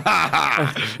 Yeah.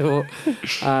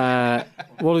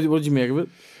 What did you make of it?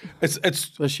 It's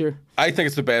this year. I think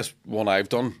it's the best one I've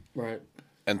done. Right.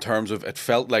 In terms of, it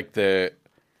felt like the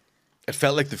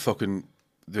fucking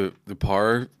the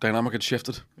power dynamic had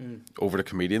shifted over to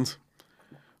comedians.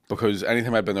 because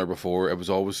anytime I'd been there before, it was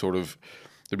always sort of,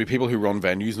 there'd be people who run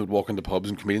venues and would walk into pubs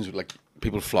and comedians would like,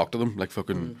 people would flock to them, like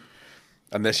fucking.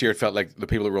 And this year it felt like the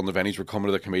people that run the venues were coming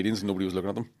to the comedians and nobody was looking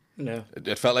at them. Yeah.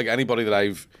 It felt like anybody that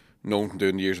I've known from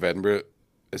doing the years of Edinburgh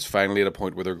is finally at a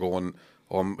point where they're going,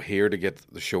 oh, I'm here to get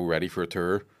the show ready for a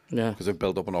tour. Yeah. Because I've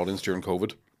built up an audience during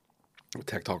COVID with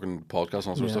TikTok and podcasts and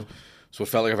all sorts of stuff. So it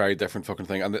felt like a very different fucking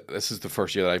thing. And this is the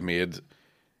first year that I've made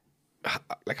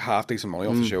like half decent money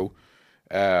off the show.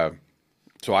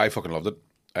 So I fucking loved it.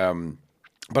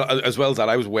 But as well as that,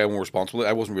 I was way more responsible.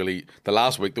 I wasn't really, the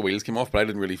last week the wheels came off, but I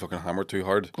didn't really fucking hammer too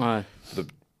hard. Aye. The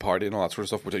party and all that sort of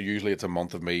stuff, which usually it's a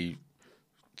month of me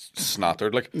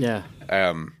snattered. Like, Yeah.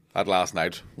 That last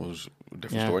night was a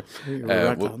different story.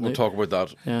 We'll talk about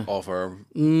that off our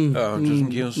just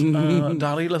in case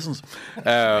Daddy listens.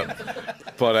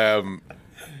 But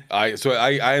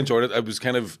I enjoyed it. It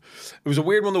was a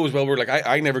weird one though as well. Where like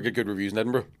I never get good reviews in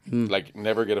Edinburgh. Like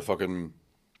never get a fucking.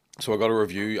 So I got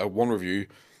one review,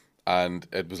 and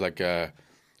it was like,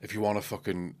 if you want a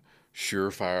fucking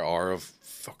surefire hour of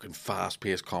fucking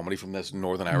fast-paced comedy from this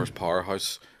Northern Irish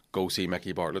powerhouse, go see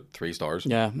Micky, Bartlett, 3 stars.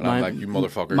 Yeah, and I'm like, you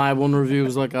motherfucker. My one review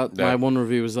was like that. Yeah. My one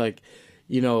review was like,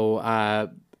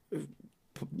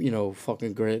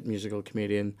 fucking great musical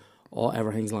comedian.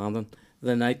 Everything's landing.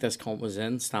 The night this comp was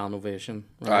in, stand ovation.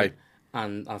 Right? Aye.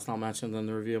 And that's not mentioned in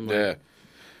the review. I'm Yeah. like,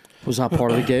 was that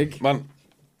part of the gig? Man,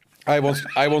 I once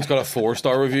got a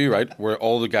 4-star review, right, where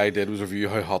all the guy did was review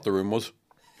how hot the room was.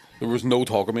 There was no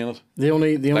talk of me in it. The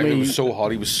only It was so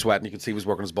hot, he was sweating. You could see he was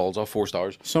working his balls off. 4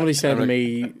 stars. Somebody said to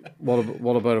me, "What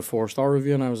about a 4-star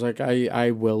review?" And I was like,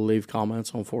 "I will leave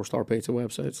comments on 4-star pizza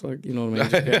websites, like you know what I mean."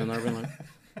 Just get in there being like,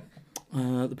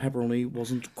 the pepperoni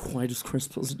wasn't quite as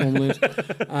crisp as it normally is.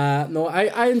 No,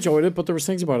 I enjoyed it, but there was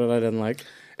things about it I didn't like.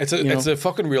 It's a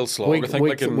fucking real slog. I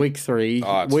think week 3.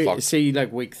 Oh,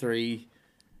 week 3.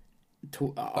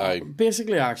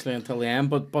 Basically, actually, until the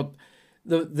end, but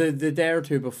the day or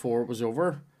two before it was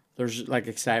over, there's like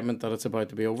excitement that it's about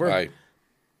to be over. Aye.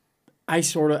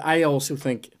 I also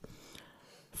think,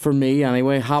 for me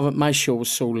anyway, having my show was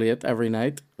so late every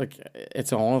night, like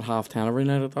it's on at 10:30 every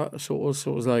night at that, so it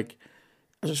was like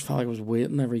I just felt like I was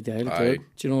waiting every day to do it.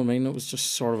 Do you know what I mean? It was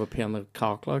just sort of a pain in the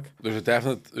cock, like. There's a time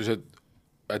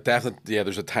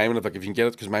in it, like if you can get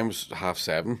it, because mine was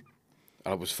 7:30,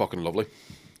 and it was fucking lovely.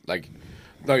 Like,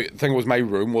 now the thing was, my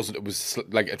room wasn't. It was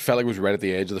like it felt like it was right at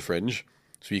the edge of the fringe,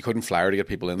 so you couldn't flyer to get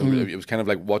people in. It was kind of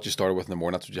like what you started with in the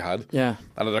morning. That's what you had. Yeah.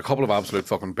 And I had a couple of absolute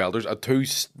fucking belters.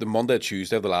 The Monday,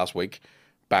 Tuesday of the last week,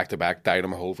 back to back, died on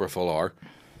my hole for a full hour.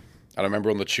 And I remember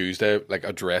on the Tuesday, like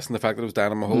addressing the fact that it was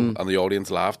down on my hole, and the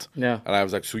audience laughed. Yeah. And I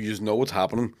was like, so you just know what's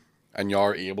happening, and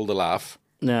you're able to laugh.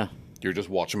 Yeah. You're just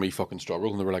watching me fucking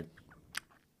struggle, and they were like,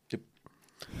 yep.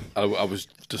 I was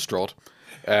distraught.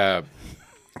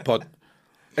 But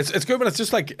it's good, but it's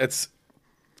just like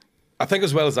I think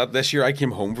as well as that, this year I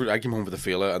came home for the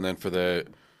Fela and then for the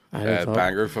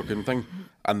banger fucking thing,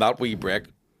 and that wee break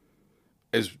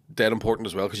is dead important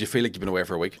as well because you feel like you've been away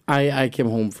for a week. I came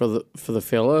home for the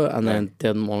Fela and then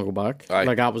didn't want to go back. Aye.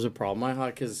 Like that was a problem I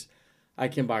had because I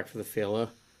came back for the Fela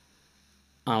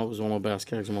and it was one of the best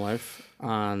gigs of my life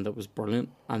and it was brilliant,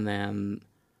 and then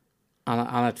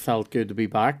and it felt good to be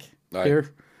back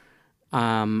here.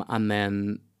 And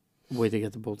then we had to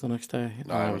get the boat the next day.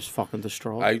 And I was fucking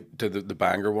distraught. I did the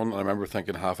banger one, and I remember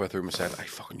thinking halfway through my set, I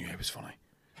fucking knew it was funny.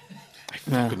 I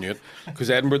fucking knew it. Because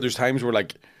Edinburgh, there's times where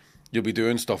like you'll be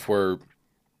doing stuff where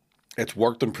it's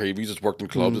worked in previews, it's worked in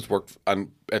clubs, it's worked,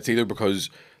 and it's either because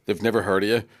they've never heard of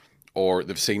you, or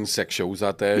they've seen 6 shows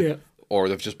that day, or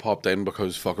they've just popped in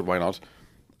because fucking why not?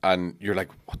 And you're like,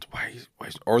 what? Why?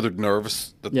 Or they're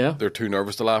nervous that they're too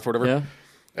nervous to laugh or whatever. Yeah.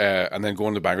 And then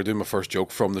going to the banger, doing my first joke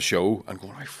from the show, and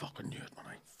going, I fucking knew it,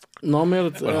 man. No,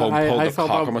 mate. I felt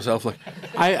the cock on myself, like.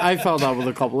 I felt that with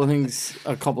a couple of things,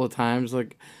 a couple of times.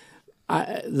 Like,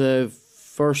 the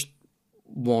first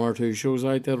 1 or 2 shows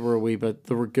I did were a wee bit.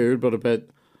 They were good, but a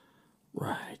bit.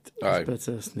 Right. Bits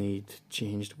of this need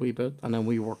changed a wee bit, and then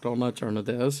we worked on that during the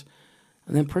days,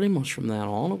 and then pretty much from then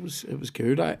on, it was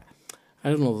good. I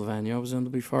didn't love the venue I was in,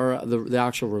 to be fair. The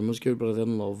actual room was good, but I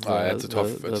didn't love it's a tough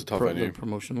venue. The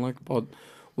promotion, like. But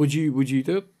would you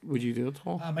do it? Would you do it,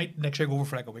 Paul? I might next year go over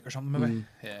for like a week or something, maybe.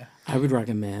 Yeah. I would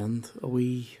recommend a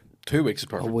wee 2 weeks is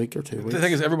perfect. A week or 2 weeks. The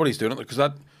thing is, everybody's doing it because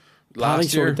that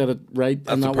last year year did it right.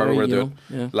 That's the perfect way to do it.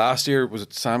 Yeah. Last year was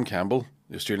it Sam Campbell,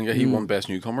 the Australian guy. He won Best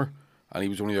Newcomer, and he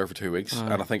was only there for 2 weeks.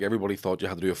 And I think everybody thought you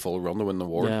had to do a full run to win the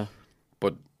award. Yeah.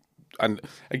 But and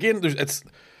again,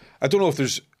 I don't know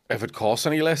if it costs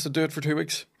any less to do it for 2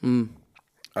 weeks.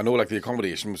 I know, like, the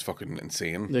accommodation was fucking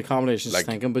insane. The accommodation's Like-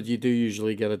 stinking, but you do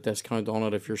usually get a discount on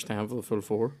it if you're staying for the full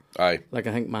 4. Aye. Like,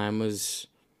 I think mine was...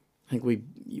 I think we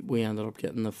ended up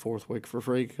getting the 4th week for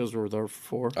free because we were there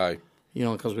for 4. Aye. You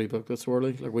know, because we booked it so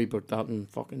early. Like, we booked that in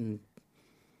fucking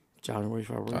January,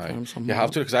 February Aye. time. Something You like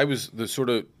have that. to, because I was the sort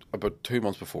of about 2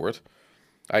 months before it.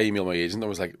 I emailed my agent and I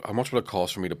was like, how much would it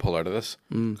cost for me to pull out of this?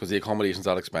 Because the accommodation's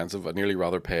that expensive. I'd nearly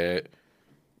rather pay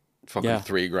fucking Yeah.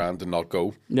 $3,000 to not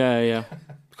go Yeah.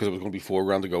 because it was going to be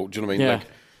 $4,000 to go. Do you know what I mean? Yeah. Like,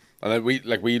 and then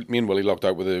me and Willie locked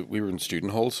out we were in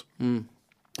student halls, and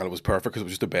it was perfect because it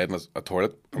was just a bed and a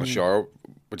toilet and a shower,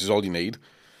 which is all you need.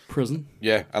 Prison.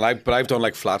 Yeah, and I've done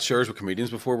like flat shares with comedians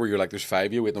before where you're like, there's 5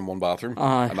 of you waiting in one bathroom,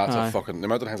 Aye, and that's aye. a fucking the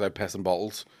amount of times I piss in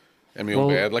bottles in my own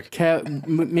bed. Like,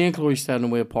 Me and Chloe stayed in a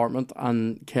wee apartment,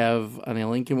 and Kev and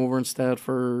Aileen came over and stayed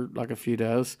for like a few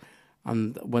days.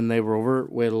 And when they were over,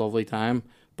 we had a lovely time.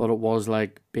 But it was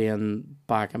like being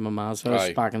back in my ma's house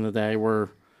Aye. back in the day,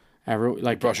 where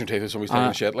like brushing your teeth with somebody's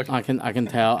taking shit. Like, I can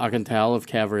tell if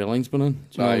Kev Aileen's been in. Do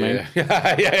you know what I mean?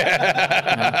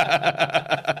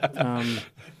 yeah.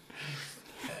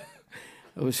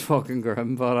 It was fucking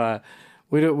grim, but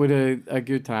we did a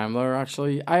good time there.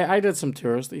 Actually, I did some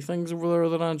touristy things over there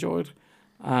that I enjoyed,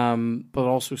 but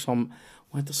also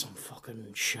went to some fucking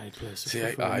shite places. See,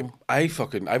 for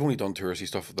I've only done touristy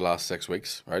stuff for the last 6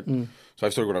 weeks, right? So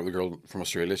I've started going out with a girl from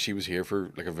Australia. She was here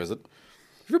for like a visit.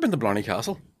 Have you ever been to Blarney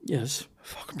Castle? Yes,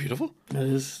 Fucking beautiful. it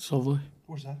is. It's lovely.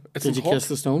 Where's that? It's Did in you kiss Cork.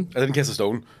 the stone? I didn't kiss the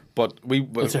stone, but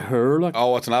It's a her. Like,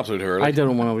 Oh, it's an absolute her. I Like, did it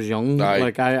when I was young. Aye.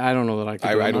 Like I don't know that I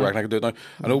could. I don't reckon I could do it now.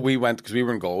 I know we went because we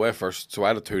were in Galway first, so I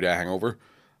had a 2-day hangover,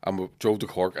 and we drove to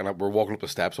Cork, and we're walking up the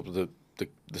steps up to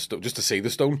the stone just to see the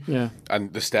stone. Yeah.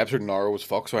 And the steps are narrow as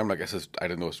fuck, so I'm like, I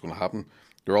didn't know this was going to happen.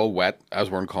 They're all wet. I was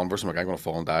wearing Converse. I'm like, I'm going to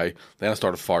fall and die. Then I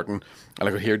started farting, and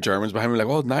I could hear Germans behind me like,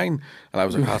 "Oh, 9," and I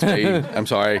was like, "That's me. I'm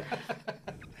sorry."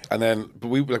 And then, but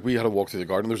we had to walk through the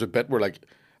garden. There's a bit where like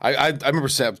I remember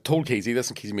told Casey this,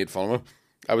 and Casey made fun of me.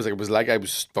 I was like I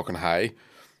was fucking high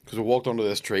because we walked onto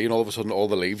this tree, and all of a sudden all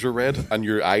the leaves were red, and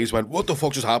your eyes went, "What the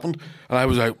fuck just happened?" And I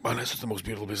was like, "Man, this is the most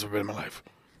beautiful place I've been in my life.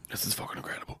 This is fucking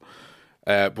incredible."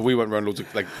 But we went around loads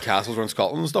of like castles around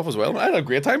Scotland and stuff as well. I had a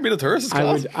great time being a tourist. It's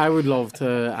class. I would love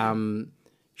to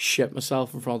shit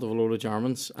myself in front of a load of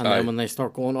Germans, and Aye. then when they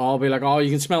start going, I'll be like, "Oh, you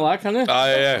can smell that, can you?"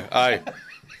 Aye.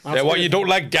 Yeah, what, you don't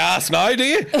like gas now, do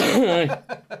you?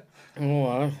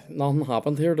 Oh, nothing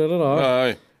happened here, did it?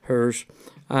 Aye. Hers.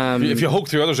 If you hook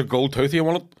through it, there's a gold tooth you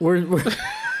want it. We're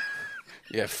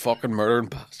Yeah, fucking murdering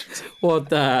bastards.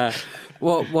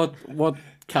 what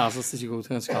castles did you go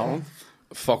to in Scotland?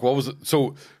 Fuck, what was it?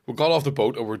 So we got off the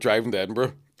boat and we're driving to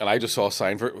Edinburgh, and I just saw a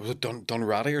sign for it. Was it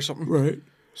Dunratty or something? Right.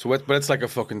 So but it's like a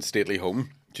fucking stately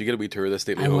home. Do you get a wee tour of this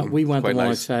stately home? We It's went to quite one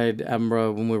nice. outside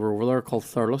Edinburgh when we were over there called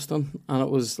Thurlaston, and it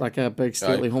was like a big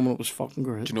stately home, and it was fucking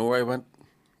great. Do you know where I went?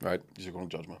 Right, you're going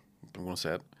to judge me. I'm going to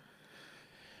say it.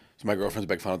 So my girlfriend's a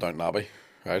big fan of Downton Abbey,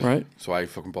 right? Right. So I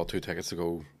fucking bought 2 tickets to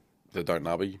go to the Downton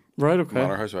Abbey Right, okay.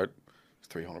 Manor House, right? It's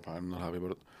 £300. I'm not happy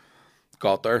about it.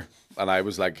 Got there, and I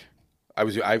was like, I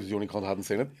was the only cunt that hadn't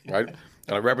seen it, right?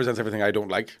 And it represents everything I don't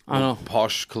like. I know.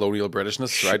 Posh colonial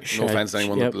Britishness, right? No offense to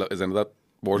anyone yep. that is into that.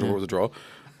 Wars over the draw.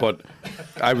 But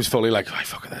I was fully like, oh,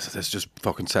 fuck this. This just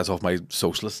fucking sets off my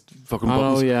socialist fucking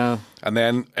buttons. Oh yeah. And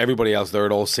then everybody else there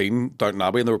had all seen Downton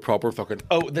Abbey, and they were proper fucking,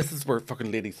 oh, this is where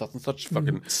fucking Lady such and such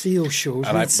fucking. See those shows.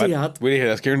 And See that. wait to hear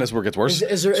this, Kieran. This is where it gets worse.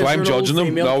 Is there so I'm an judging old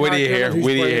them. female No, wait to character hear. who's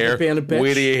Wait to brilliant hear. at being a bitch?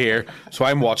 Wait to hear. So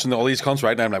I'm watching all these cunts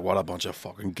right now. I'm like, what a bunch of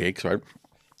fucking geeks, right?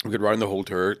 We get round the whole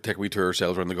tour, take a wee tour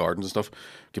ourselves around the gardens and stuff.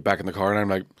 Get back in the car, and I'm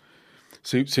like,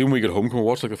 see when we get home, can we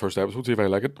watch like the first episode, see if I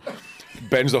like it?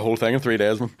 Binge the whole thing in 3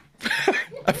 days, man.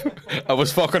 I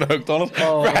was fucking hooked on it.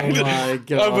 Oh right? my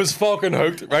God. I was fucking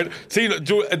hooked, right? See, now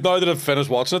that I've finished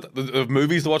watching it, the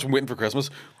movies to watch, I'm waiting for Christmas,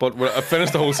 but when I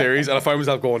finished the whole series, and I found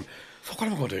myself going, fuck, what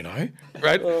am I going to do now?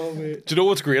 Right? Oh, mate. Do you know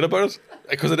what's great about it?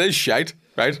 Because it is shite,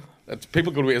 right?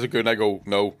 People go to me, is it good? And I go,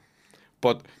 no.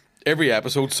 But every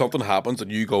episode, something happens, and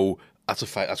you go, that's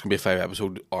going to be a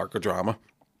 5-episode arc of drama.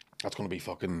 That's going to be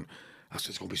fucking, that's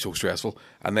just going to be so stressful.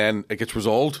 And then it gets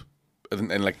resolved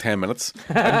in like 10 minutes.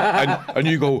 And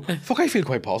you go, fuck, I feel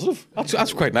quite positive.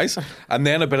 That's quite nice. And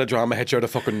then a bit of drama hits you out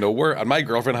of fucking nowhere. And my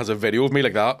girlfriend has a video of me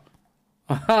like that.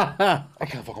 I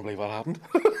can't fucking believe that happened.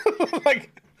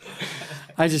 Like,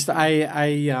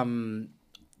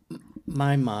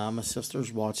 My mom, my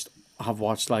sisters have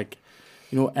watched like,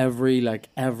 you know,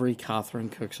 every Catherine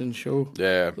Cookson show.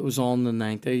 yeah. It was on the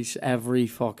 90s. Every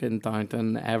fucking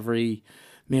Downton, every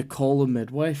May Call the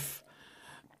Midwife.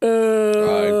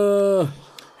 Here,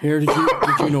 did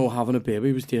you know having a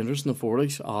baby was dangerous in the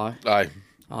 40s? Aye. Aye.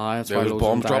 Aye, that's There why was loads of them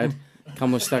bombs died. dropping.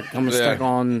 Can we stick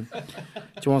on? Do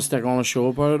you want to stick on a show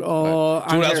about it? Oh,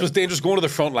 Do you know what else was dangerous? Going to the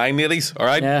front line, ladies. All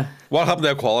right. Yeah. What happened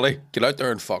to equality? Get out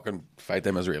there and fucking fight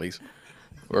them Israelis,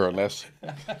 or unless.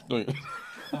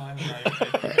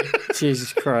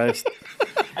 Jesus Christ!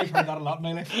 I've heard that a lot in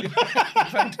my life.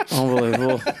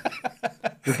 Unbelievable.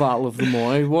 The Battle of the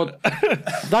Moy. What?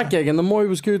 That gig in the Moy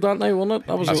was good that night, wasn't it?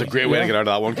 That's a great way to get out of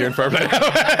that one, Kieran. Fair play.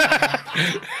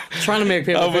 Trying to make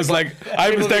people. I was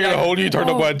taking a hold. You turned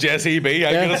up with Jesse B.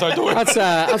 I get us out the way.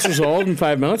 That's resolved in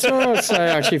 5 minutes. I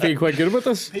actually feel quite good about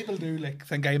this. People do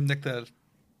think I'm like the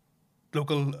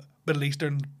local Middle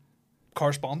Eastern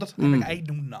correspondent. I'm like, I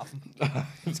know nothing.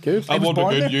 It's good. I want to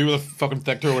good you with a fucking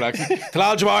thick turban accent.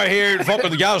 Talal Jomar here,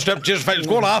 fucking the gal strip, just it's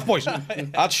going off, boys.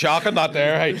 That's shocking, that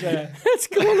there, hey. It's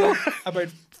going off. About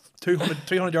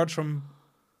 300 yards from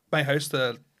my house,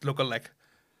 the local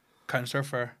councillor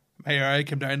for my area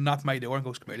came down, knocked my door and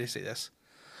goes, "Come here, see this."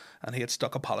 And he had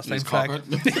stuck a Palestine flag.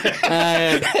 He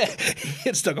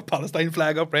had stuck a Palestine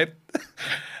flag up, right?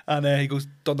 And he goes,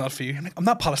 "Done that for you." I'm like, "I'm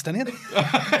not Palestinian."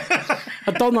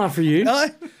 I've done that for you.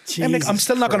 I'm like, "I'm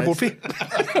still not going to vote for you."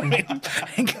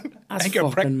 That's you're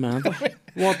a prick. fucking mental.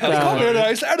 What? Come here to the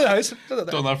house. Out of the house.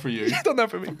 Done that for you. Done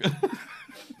that for me.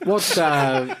 What?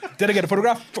 Did I get a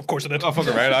photograph? Of course I did. Oh,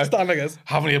 fucking right. Stand like this.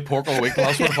 Haven't eaten pork all week.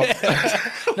 Last one.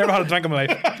 Never had a drink in my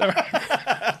life.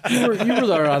 You were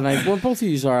there at night. Were both of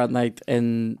you there at night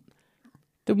in?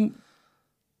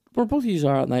 Were both of you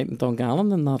there at night in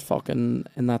Dungannon in that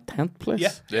tent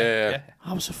place? Yeah.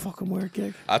 That was a fucking weird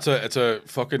gig.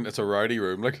 It's a rowdy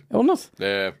room, like. Wasn't it?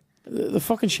 Yeah. The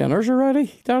fucking Shinners are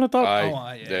ready down at that.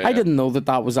 I didn't know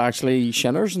that was actually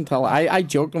Shinners until I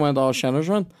joked and went, "Oh, Shinners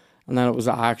run," and then it was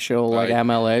actual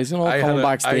MLAs and all coming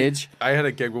backstage. I had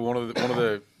a gig with one of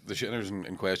the Shinners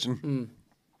in question.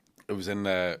 It was in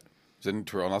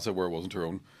Tyrone. That's where it was in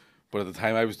Tyrone. But at the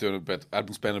time I was doing I'd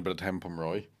been spending a bit of time in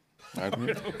Pomeroy.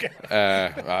 Okay.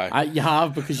 You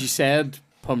have, because you said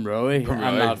Pomeroy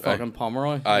and not fucking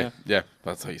Pomeroy. Yeah,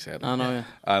 that's how you said it. I know, yeah.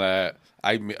 And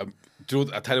I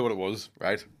tell you what it was,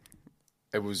 right?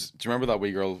 It was. Do you remember that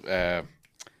wee girl? What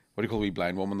do you call the wee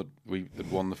blind woman that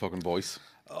won the fucking Voice?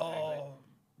 Oh,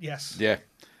 yes. Yeah.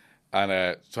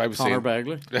 And so I was Conor saying,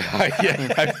 Begley.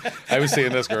 I was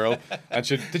seeing this girl, and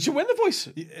did she win the Voice?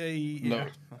 No.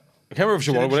 I can't remember if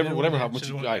she won. Whatever happened.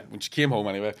 When she came home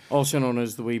anyway. Also known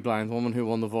as the wee blind woman who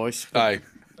won the Voice. Yeah.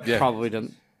 Probably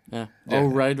didn't. Yeah. Oh,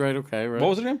 right, okay, right. What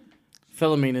was her name?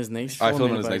 Philomena's niece.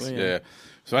 Philomena's niece. Yeah.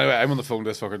 So anyway, I'm on the phone to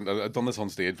this fucking. I'd done this on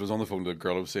stage. I was on the phone to the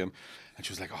girl I was seeing, and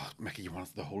she was like, "Oh, Micky, you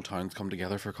want the whole town to come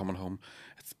together for coming home?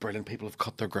 It's brilliant. People have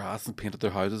cut their grass and painted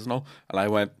their houses and all." And I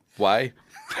went, "Why?"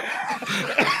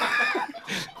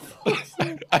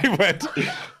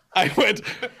 I went,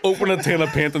 "Open a tin of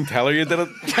paint and tell her you did it."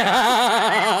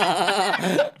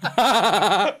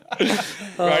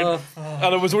 Right?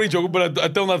 And I was only joking, but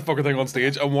I'd done that fucking thing on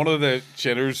stage, and one of the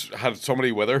Shinners had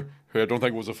somebody with her who I don't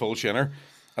think was a full Shinner,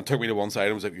 and took me to one side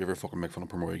and was like, "You ever fucking make fun of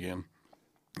Pomeroy again,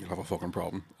 you'll have a fucking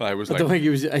problem." And I was like, I don't think he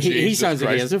was. He sounds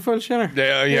like he is a full Shinner.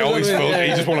 Yeah, always full. He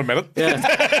just won't admit it.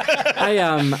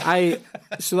 Yeah.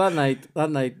 So that night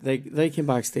they came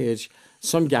backstage.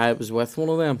 Some guy was with one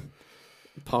of them.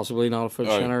 Possibly not a full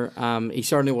Shinner. He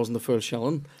certainly wasn't a full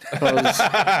shilling,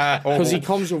 because he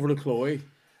comes over to Chloe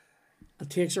and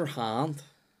takes her hand,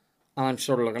 and I'm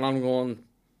sort of looking at him going,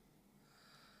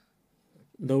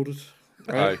 "Noted."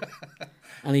 Right?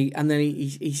 And then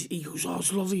he goes, "Oh,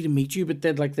 it's lovely to meet you," but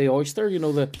did like the oyster,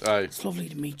 it's lovely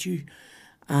to meet you,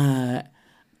 and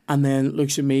then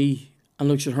looks at me and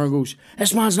looks at her and goes,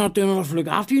 "This man's not doing enough to look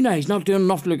after you now. He's not doing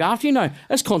enough to look after you now.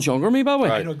 This cunt's younger than me, by the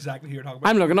way." I know exactly who you're talking about.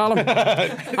 I'm looking at him.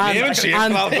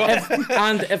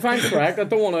 and if I'm correct, I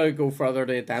don't want to go further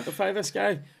to identify this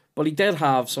guy, but he did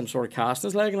have some sort of cast in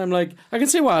his leg, and I'm like, I can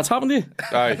see why it's happened to you.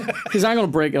 Because I'm gonna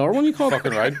break your when you come.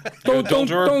 Fucking right.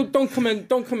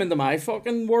 Don't come into my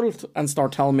fucking world and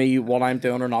start telling me what I'm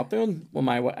doing or not doing with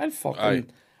my way.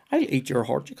 I'll eat your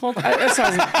heart, you can't.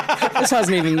 This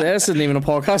isn't even a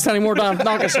podcast anymore, Dan.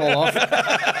 Knock us all off.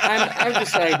 I'm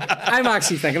just like, I'm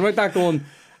actually thinking about that going,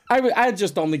 I had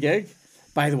just done the gig.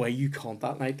 By the way, you can't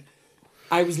that night.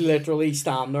 I was literally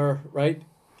standing there, right?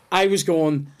 I was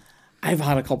going, I've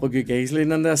had a couple of good gigs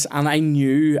leading in this, and I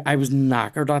knew I was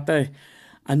knackered that day.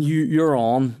 And you're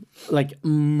on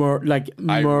murdering.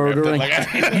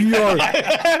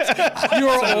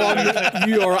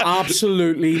 You're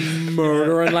absolutely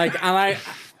murdering.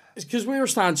 Because we were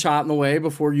standing chatting away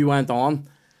before you went on,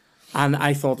 and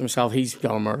I thought to myself, he's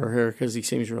gonna murder her because he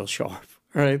seems real sharp,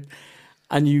 right?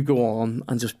 And you go on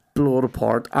and just blow it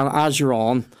apart. And as you're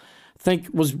on, I think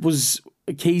was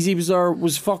Keezy was there?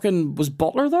 Was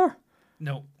Butler there?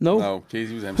 No. No,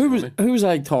 Casey was MC. Who was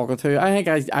I talking to? I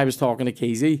think I was talking to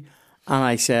Casey, and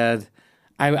I said,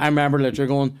 I remember literally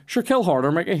going, sure, kill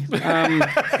harder, Micky.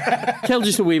 Kill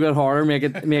just a wee bit harder, make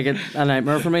it a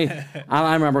nightmare for me. And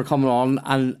I remember coming on,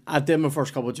 and I did my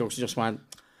first couple of jokes, and just went,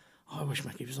 oh, I wish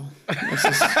Micky was on.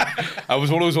 I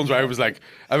was one of those ones where I was like,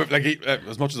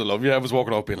 as much as I love you, I was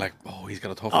walking up being like, oh, he's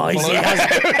got a tough one. I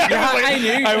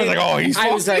knew. I was like, oh, he's.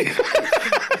 I was like,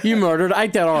 you murdered. I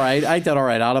did all right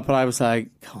at it, but I was like,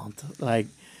 can't. Like,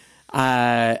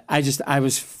 I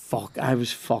was fucked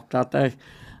that day.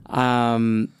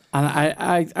 And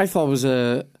I thought it was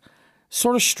a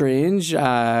sort of strange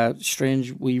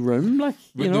wee room, like,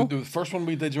 you know. The first one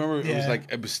we did, you remember?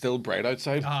 It was still bright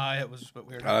outside. It was a bit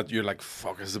weird. And you're like,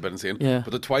 fuck, this is a bit insane. Yeah.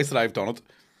 But the twice that I've done it,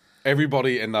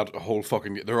 everybody in that whole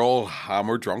fucking, they're all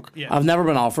hammered drunk. Yeah. I've never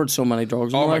been offered so many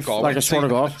drugs in my life. God. Like, I swear to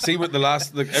God. See, with the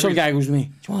last... Some guy goes to me,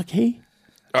 do you want a key?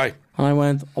 Aye. And I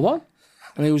went, a what?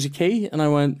 And he was a key. And I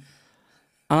went,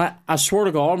 and I swear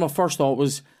to God, my first thought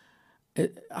was,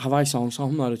 have I sung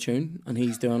something out of tune? And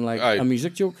he's doing like a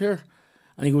music joke here.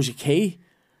 And he goes, a key?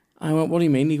 I went, what do you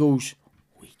mean? He goes,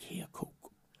 we key of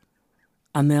coke.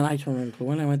 And then I turned around to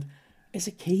Chloe and I went, is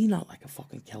a key not like a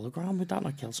fucking kilogram? Would that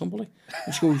not kill somebody?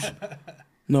 And she goes,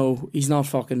 no, he's not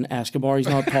fucking Escobar. He's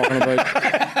not talking about...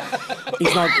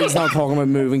 He's not talking about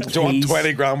moving keys. Do you want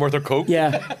 20 grand worth of coke?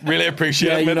 Yeah. Really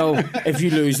appreciate it. Yeah, you know, if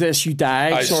you lose this, you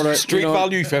die. Sort of, street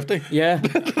value 50. Yeah.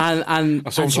 And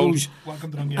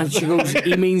she goes,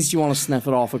 he means, do you want to sniff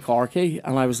it off a car key?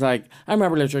 And I was like, I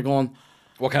remember literally going,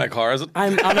 what kind of car is it?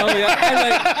 I'm not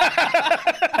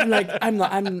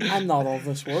of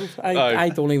this world. I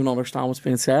don't even understand what's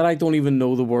being said. I don't even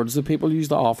know the words that people use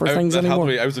to offer things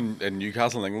anymore. I was in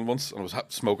Newcastle, England once, and I was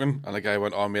smoking, and the guy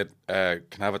went, oh, mate, can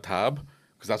I have a tab?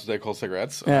 Because that's what they call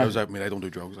cigarettes. And I was like, mate, I don't do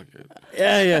drugs. Like,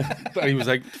 yeah. And he was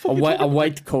like, a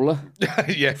white cola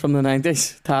yeah. from the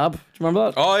 90s. Tab. Do you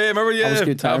remember that? Oh, yeah, remember, yeah. That was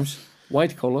good times.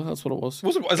 White cola, that's what it was.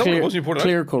 Is that what it was you poured it out?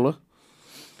 Clear cola.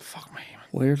 Fuck me, man.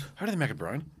 Weird. How do they make it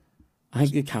brown? I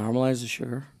think they caramelize the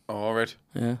sugar. Oh, all right.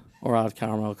 Yeah. Or add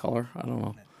caramel colour. I don't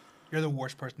know. You're the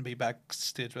worst person to be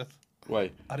backstage with.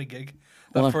 Why? At a gig.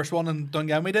 That first one in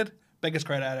Dungan we did, biggest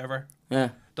crowd I'd ever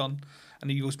done.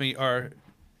 And he goes to me, are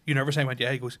you nervous? I went,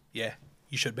 yeah. He goes, yeah,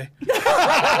 you should be. He goes,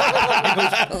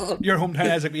 your hometown.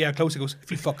 I was like, yeah, close. He goes,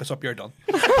 if you fuck us up, you're done.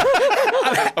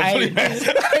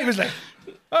 I was like,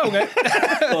 oh, okay.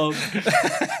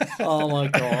 Oh my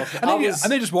God.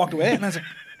 And they just walked away, and I was like,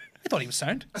 I thought he was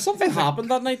sound. Something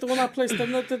happened that night though in that place,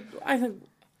 didn't it? I think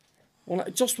when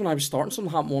I was starting,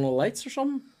 something happened. One of the lights or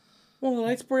something. One of the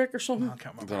lights break or something. I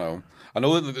can't remember. I don't know. I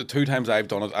know that the two times I've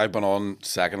done it, I've been on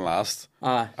second last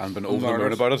and been over the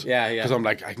moon about it. Yeah. Because I'm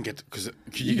like, because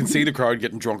you can see the crowd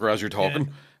getting drunker as you're talking.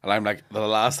 Yeah. And I'm like, the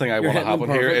last thing I want to happen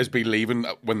here is be leaving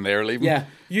when they're leaving. Yeah,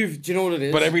 do you know what it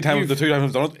is? But every time, the two times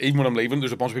I've done it, even when I'm leaving,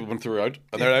 there's a bunch of people been throughout,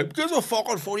 and they're like, "There's a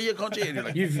fucking funny you can't." And you're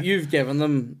like, you've given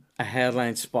them a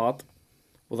headline spot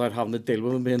without having to deal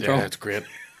with them being drunk. Yeah, it's great.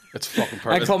 It's fucking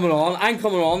perfect. I'm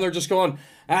coming on. They're just going,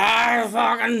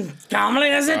 fucking comedy,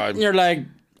 is it? And you're like.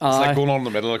 It's like going on in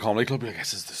the middle of a comedy club. You're like,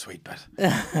 this is the sweet bit.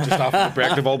 Just after the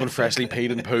break, they've all been freshly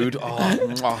peed and pooed. Oh,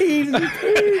 peed and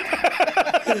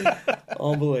pooed.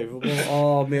 Unbelievable.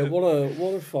 Oh, man, what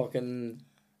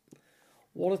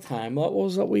a time that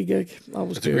was, that wee gig. That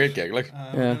was It's a great gig, like.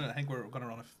 I think we're going to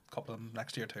run a couple of them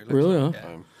next year too. Like, really? So,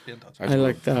 yeah. Be in touch. I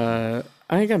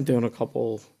think I'm doing a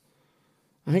couple.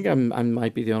 I think I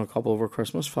might be doing a couple over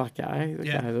Christmas. Fat guy, the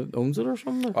guy that owns it or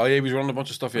something. Oh yeah, he was running a bunch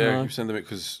of stuff. Yeah, he was sending it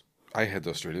because I head to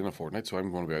Australia in a fortnight, so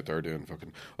I'm going to be out there doing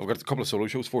fucking... I've got a couple of solo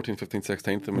shows, 14th, 15th,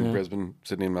 16th. I'm in Brisbane,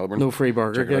 Sydney and Melbourne. No free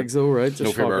burger gigs though, right? Just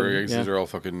no free burger gigs. These are all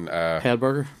fucking... head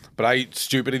burger. But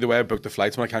stupidly, the way I booked the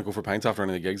flights, when I can't go for pints after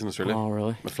any of the gigs in Australia. Oh,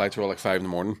 really? My flights were all like 5 in the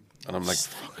morning, and I'm like,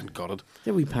 fucking gutted.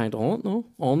 Did we pint on it, no?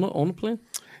 On the plane?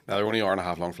 No, they're only an hour and a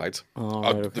half long flights. Oh,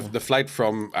 right, okay. The flight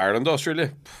from Ireland to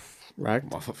Australia... Right.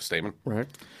 Steaming. Right.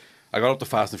 I got up to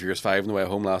Fast and Furious 5 on the way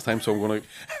home last time, so I'm going to...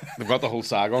 They've got the whole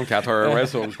saga on Qatar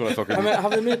Airways, so I'm just going to fucking...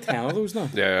 Have they made 10 of those now?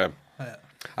 Yeah.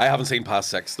 I haven't seen past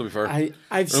 6, to be fair.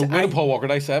 When Paul Walker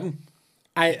Day 7?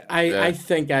 I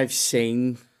think I've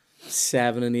seen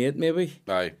 7 and 8, maybe.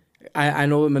 Aye. I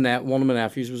know that one of my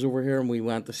nephews was over here, and we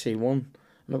went to see one,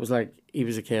 and it was like, he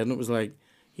was a kid, and it was like,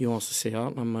 he wants to see it,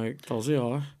 and I'm like, does he?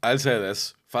 Oh. I'll say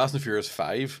this, Fast and Furious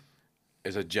 5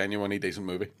 is a genuinely decent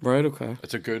movie. Right, okay.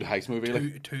 It's a good heist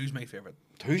movie. Two's my favourite.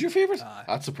 Two's your favourite?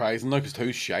 That's surprising though, because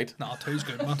two's shite. No, two's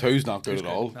good, man. Two's not good at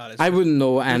all. No, I wouldn't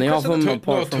know any of them.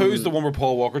 Two's the one where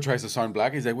Paul Walker tries to sound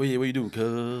black. He's like, what are you doing?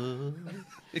 Cuh.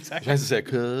 Exactly. He tries to say,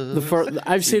 cuh.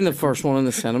 I've seen the first one in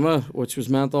the cinema, which was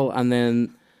mental, and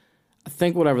then I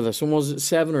think whatever this one was,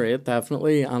 7 or 8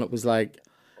 definitely, and it was like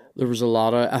there was a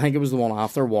lot of. I think it was the one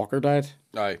after Walker died.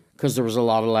 Aye. Because there was a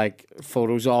lot of like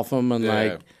photos of him and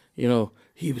Yeah.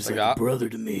 he was like that. a brother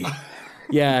to me.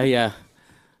 yeah.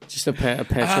 Just a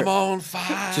picture. I'm on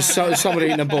fire. Just somebody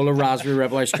eating a bowl of raspberry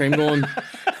rebel ice cream going.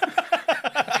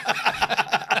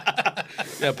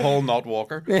 Yeah, Paul, not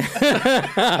Walker.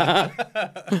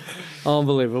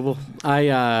 Unbelievable.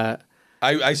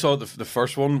 I saw the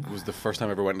first one was the first time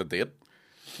I ever went on a date.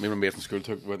 Me and my mate from school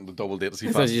went on a double date to see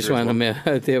I Fast thought and you just Furious went 1.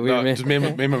 on a date with No, me. just me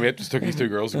and my mate just took these 2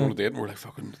 girls to go on a date, and we were like,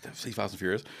 fucking, see Fast and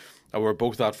Furious. And we were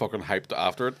both that fucking hyped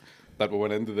after it that we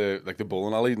went into the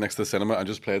bowling alley next to the cinema and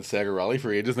just played Sega Rally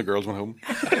for ages, and the girls went home.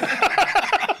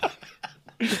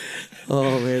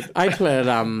 Oh man, I played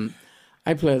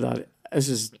that. This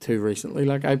is too recently.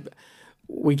 Like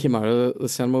we came out of the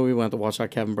cinema. We went to watch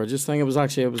that Kevin Bridges thing. It was the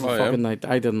fucking night.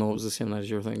 I didn't know it was the same night as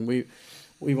your thing.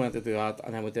 We went to do that,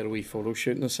 and then we did a wee photo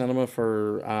shoot in the cinema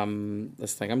for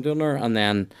this thing I'm doing there, and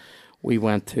then we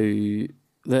went to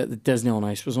the Disney on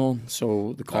Ice was on,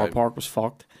 so the car park was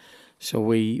fucked. So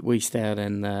we stayed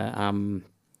in the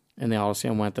Odyssey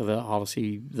and went to the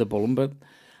Odyssey, the bowling bit,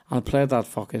 and I played that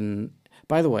fucking.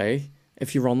 By the way,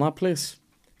 if you run that place,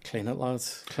 clean it,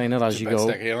 lads. Clean it as you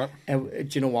go. Do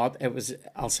you know what? It was.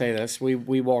 I'll say this: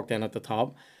 we walked in at the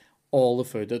top. All the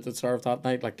food that they served that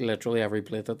night, like literally every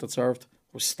plate that they served,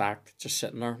 was stacked, just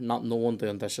sitting there. No one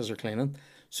doing dishes or cleaning.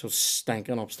 So it's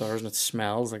stinking upstairs, and it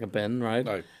smells like a bin, right?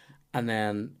 Aye. And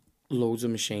then loads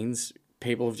of machines.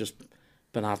 People have just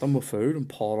been at them with food and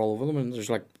poured all over them, and there's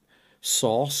like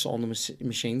sauce on the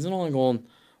machines and all. And going,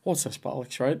 what's this,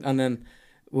 bollocks, right? And then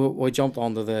we jumped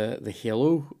onto the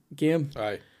Halo game.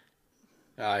 Aye.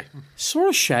 Sort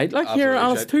of shite, like Absolutely here,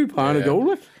 and it's shite. £2 a go.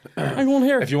 Like, I'm going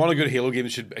here. If you want a good Halo game,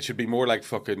 it should be more like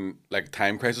fucking like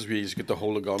Time Crisis, where you just get to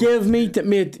hold a gun. Give me,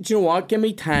 mate. Do you know what? Give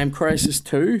me Time Crisis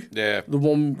 2. Yeah. The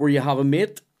one where you have a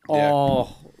mate. Yeah.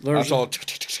 Oh, there's. That's all.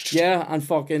 Yeah, and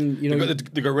fucking,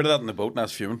 They got rid of that in the boat, and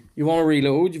that's fuming. you want to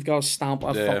reload, you've got to stamp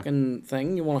a fucking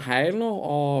thing. You want to hide and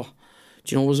all. Oh,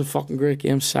 do you know what was a fucking great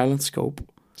game? Silent Scope.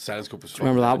 Silent Scope was.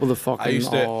 Remember that with the fucking.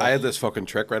 I had this fucking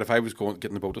trick, right? If I was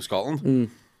getting the boat to Scotland,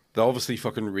 they obviously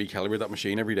fucking recalibrate that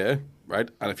machine every day, right?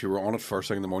 And if you were on it first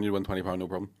thing in the morning, you'd win £20, no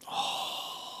problem.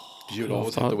 Because you'd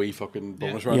always have the wee fucking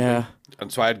bonus round. Yeah.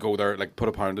 And so I'd go there, like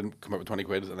put £1 in, come out with 20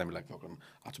 quid, and then be like, fucking,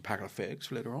 that's a packet of fakes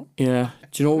for later on. Yeah.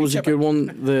 Do you know what was a good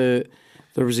one? There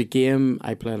was a game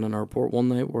I played in an airport one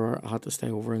night where I had to stay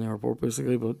over in the airport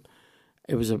basically, but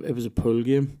it was a pool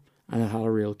game. And it had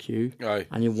a real queue. Aye.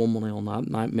 And you won money on that.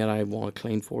 And I made I won a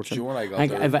clean fortune. Do you know what I got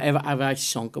think there? I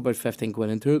sunk about 15 quid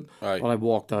into it. Aye. But I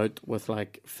walked out with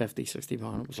like 50, 60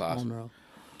 pounds. It was Class. unreal.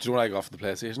 Do you know what I got for the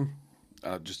PlayStation?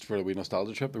 Just for a wee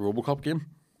nostalgia trip, the RoboCop game.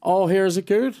 Oh, here's it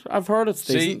good? I've heard it's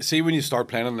decent. See when you start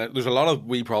playing it, there's a lot of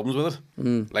wee problems with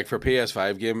it. Like for a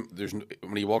PS5 game,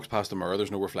 when he walks past the mirror,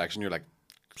 there's no reflection. You're like,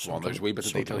 come on, there's a wee bit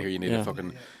of detail here. You need to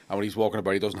fucking. And when he's walking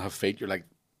about, he doesn't have feet. You're like,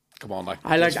 come on, like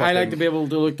I like to be able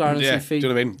to look down and see feet. Do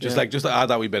you know what I mean? Just to add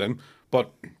that wee bit in.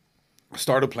 But I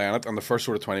started playing it, and the first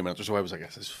sort of 20 minutes or so, I was like,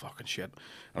 this is fucking shit.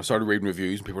 And I started reading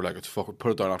reviews, and people were like, it's fucking,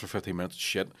 put it down after 15 minutes, it's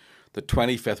shit. The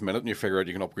 25th minute, and you figure out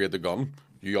you can upgrade the gun,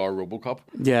 you are RoboCop.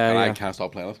 Yeah, and yeah. I can't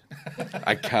stop playing it.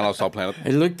 I cannot stop playing it.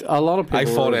 It looked a lot of people. I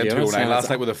fought were reviewing it, N209 last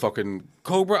saying night with a fucking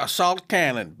Cobra assault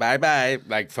cannon. Bye bye.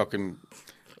 Like fucking.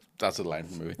 That's the line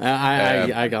from the movie.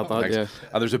 I got that. Thanks. Yeah.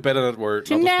 And there's a bit in it where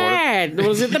Tonight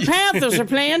was it the Panthers are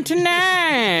playing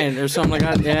tonight or something like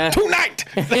that? Yeah. Tonight.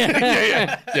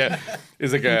 yeah.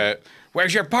 It's like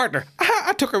where's your partner?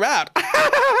 I took her out.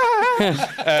 Does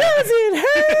it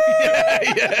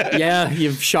hurt? Yeah,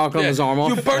 you've shotgun his arm off.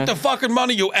 You burnt the fucking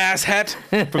money, you asshat.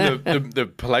 From the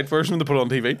polite version they put on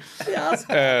TV. Yes.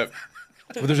 But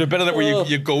there's a bit of it where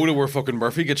you go to where fucking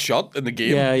Murphy gets shot in the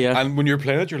game. Yeah. And when you're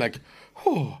playing it, you're like,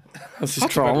 oh, that's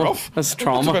that's trauma. a bit rough. That's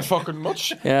trauma. That's a bit fucking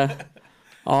much. Yeah.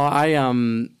 Oh,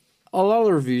 a lot of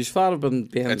the reviews for that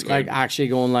have been like actually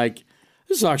going like,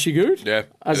 this is actually good. Yeah.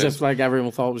 As if like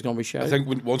everyone thought it was going to be shit. I think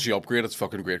once you upgrade, it's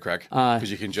fucking great crack. Because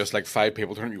you can just like 5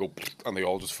 people turn, you go, and they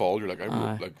all just fall. You're like,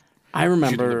 I shooting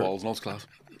remember the balls and all, it's class.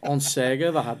 on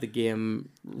Sega they had the game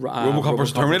RoboCop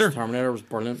vs Terminator. Terminator was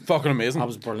brilliant. Fucking amazing. That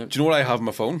was brilliant. Do you know what I have on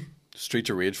my phone? Streets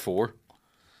of Rage 4.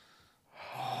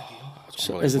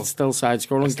 So is it still side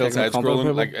scrolling? It's still side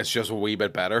scrolling. Like it's just a wee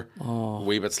bit better. A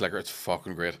wee bit slicker. It's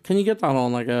fucking great. Can you get that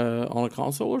on like on a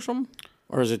console or something?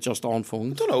 Or is it just on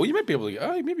phone? I don't know. You might be able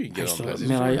to. Maybe you can get it on PlayStation.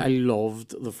 Man, I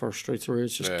loved the first Streets of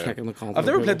Rage, just kicking the console. I've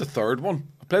never played the third one.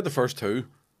 I played the first 2.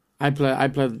 I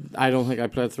don't think I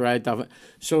played 3.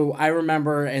 So I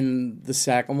remember in the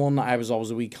second one, I was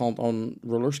always a wee cunt on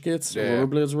roller skates,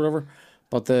 rollerblades or whatever.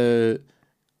 But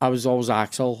I was always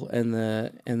Axel in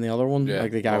the other one, Yeah.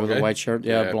 like the guy with the Okay. white shirt,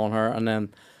 Yeah. blonde hair, and then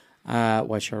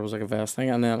white shirt was like a vest thing,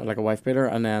 and then like a wife beater,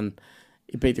 and then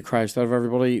he beat the Christ out of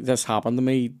everybody. This happened to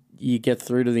me. You get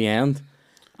through to the end,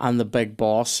 and the big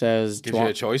boss says, Gives you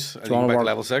a choice, and you wanna go back to work-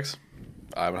 level 6.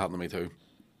 I would happen to me too.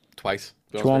 Twice.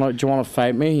 Do you want to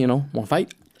fight me? You know, want to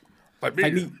fight? Fight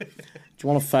Fight me. Do you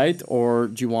want to fight, or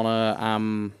do you want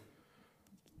to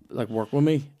like work with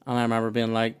me? And I remember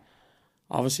being like,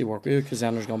 obviously work with you, because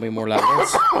then there's gonna be more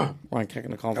levels where I'm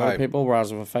kicking the conf out of people.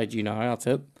 Whereas if I fight you now, that's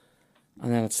it,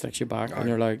 and then it sticks you back, and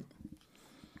you're like,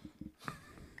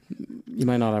 you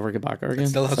might not ever get back there again.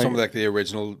 Still has It's some of like the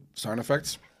original sound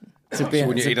effects. it's a So bit-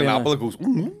 when you it's a eat an bit- apple, it goes.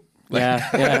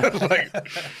 Yeah. Like,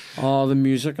 Oh, the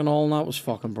music and all that was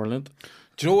fucking brilliant.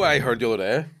 do you know what I heard the other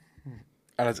day?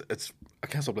 And it's I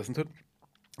can't stop listening to it.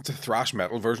 It's a thrash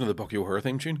metal version of the Bucky O'Hare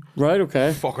theme tune. Right?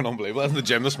 Okay. Fucking unbelievable. I was in the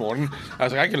gym this morning. I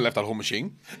was like, I can lift that whole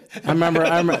machine. I remember.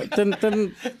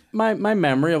 Didn't my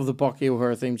memory of the Bucky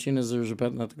O'Hare theme tune is there's a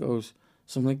bit in it that goes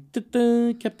something like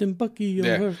 "Da-da, Captain Bucky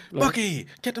O'Hare." Yeah. Like, Bucky,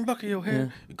 Captain Bucky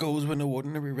O'Hare. It goes when no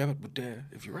ordinary rabbit would dare.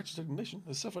 If you register ignition,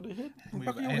 it's suffered a hit.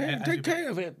 Bucky O'Hare, take care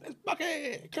of it. It's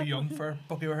Bucky. Too young for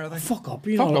Bucky O'Hare, I think. fuck up,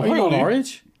 you Fuck know, up, are you how old not are our you?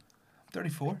 age?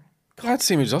 34. God,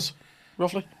 same as us,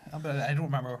 roughly. But I don't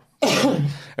remember.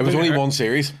 It was only one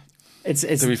series. It's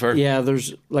To be fair. yeah.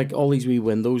 There's like all these wee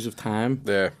windows of time.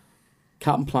 Yeah.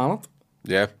 Captain Planet.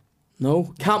 Yeah.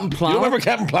 No, Captain You Planet. don't remember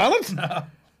Captain Planet?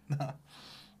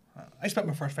 I spent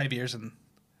my first 5 years in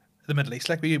the Middle East.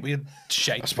 Like we had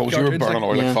shite. I suppose you were burning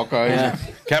oil Yeah. like fuck, guys. Yeah.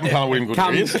 Captain Planet wouldn't go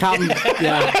near Captain, you. Captain,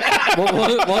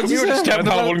 yeah. What did you say? Captain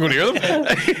Planet wouldn't go near them.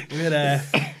 We had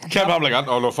Captain Planet like that.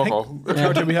 Oh no, fuck off. the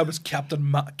character we had was Captain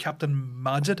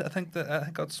Majid. I think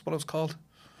that's what it was called.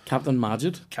 Captain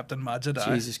Majid. Captain Majid.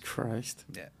 aye. Jesus Christ.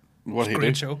 Yeah. What he Great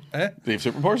did? show. Eh? Did he have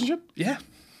superpowers and shit? Yeah.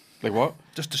 Like what?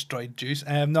 Just destroyed Jews.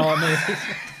 No, I mean,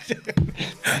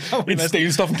 He'd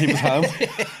steal stuff and keep his hands. be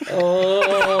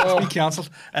cancelled.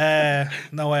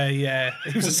 No, he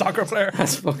was a soccer player.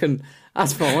 That's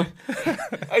funny.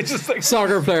 I just like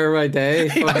Soccer player by day,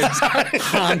 fucking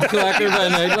hand clacker by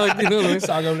night. Like, you know what I mean?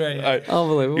 Soccer player. Yeah.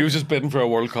 Unbelievable. he was just bidding for a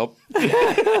World Cup.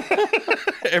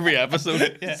 Every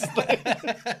episode.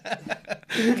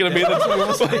 Gonna be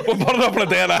the we'll put it up in a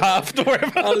day and a half. Don't worry about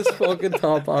it. That is fucking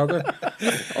top other.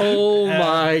 Oh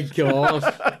my god.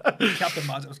 Captain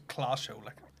Majid was a class show.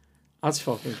 Like That's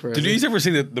fucking crazy. Did you ever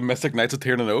see the Mystic Knights of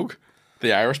Tiernan Oak?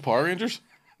 The Irish Power Rangers?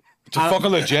 It's a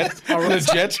fucking legit.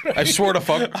 Legit. I swear to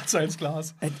fuck. that sounds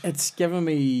class. It's giving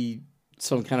me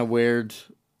some kind of weird.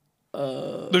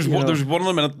 There's you one. know. There's one in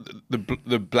a minute.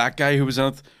 The black guy who was in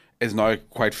it is now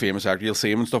quite famous actor. You'll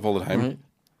see him and stuff all the time.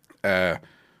 Right.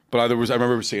 But I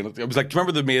remember seeing it. It was like, do you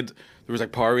remember there was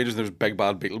like Power Rangers and there was Big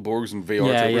Bad Beetleborgs and VR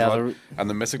Yeah, Troopers yeah, and, there- and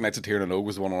the Mystic Knights of Tiernan Oak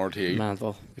was the one on RTE.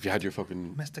 Mental. If you had your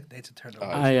fucking Mystic Dates of Turn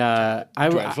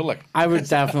dreadful, like. I would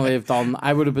definitely have done.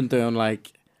 I would have been doing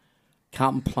like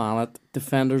Captain Planet,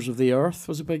 Defenders of the Earth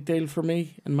was a big deal for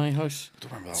me in my house. Don't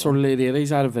remember that Sort of late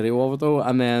 80s. I had a video of it though,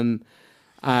 and then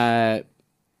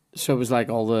so it was like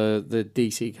all the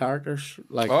DC characters,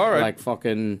 like All right. like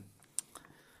fucking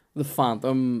the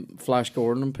Phantom, Flash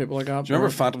Gordon, and people like that. Do you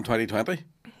remember Phantom 2020?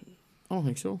 I don't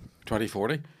think so.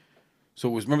 2040? So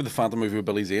it was, remember the Phantom movie with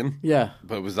Billy Zane? Yeah.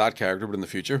 But it was that character, but in the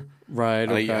future. Right.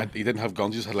 And Okay. he didn't have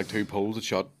guns, he just had like two poles that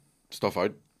shot stuff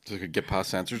out so he could get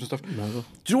past sensors and stuff. Mental.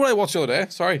 Do you know what I watched the other day?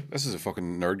 Sorry, this is a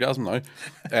fucking nerdgasm now.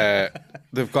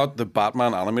 They've got the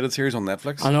Batman animated series on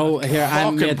Netflix. I know. Here,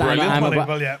 I'm, Fucking mate, brilliant.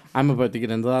 Unbelievable, yeah. I'm about to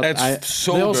get into that. It's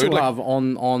so They also good, like- have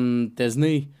on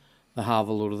Disney. They have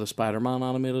a load of the Spider-Man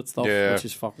animated stuff, Yeah. which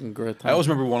is fucking great. I always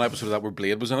remember one episode of that where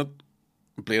Blade was in it.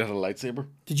 Blade had a lightsaber.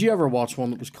 Did you ever watch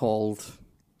one that was called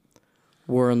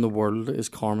 "Where in the World Is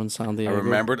Carmen Sandiego"? I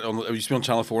remember it. It used to be on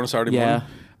Channel 4 on a Saturday Yeah. morning.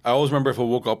 I always remember if I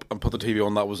woke up and put the TV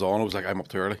on that was on, I was like, I'm up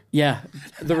too early. Yeah,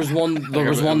 there was one. There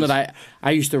was one that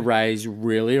I used to rise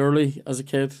really early as a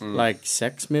kid, like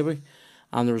 6 maybe,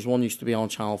 and there was one used to be on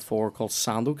Channel 4 called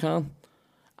Sandokan,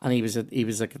 and he was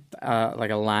like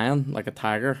a lion, like a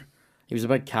tiger. He was a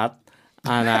big cat,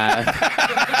 and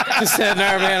just sitting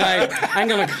there being like, "I'm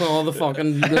gonna claw the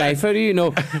fucking life out of you." You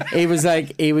know, he was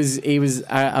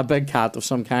a big cat of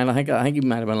some kind. I think he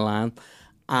might have been a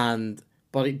lion,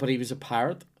 but he was a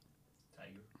pirate.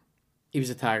 He was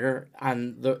a tiger,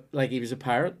 and he was a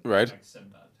pirate. Right?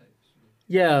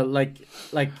 Yeah,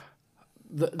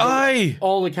 Aye!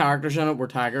 all the characters in it were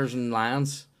tigers and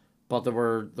lions, but they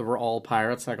were all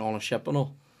pirates, like on a ship and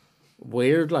all.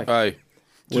 Weird, like. Aye.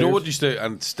 Do you know Weird. what used to,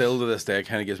 and still to this day,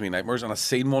 kind of gives me nightmares? And I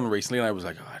seen one recently and I was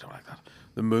like, oh, I don't like that.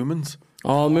 The Moomins.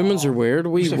 Oh, Moomins are weird.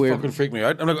 Used to Weird. fucking freak me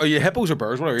out. I'm like, are you hippos or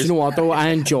birds? Whatever it Do is. you know what though? I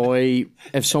enjoy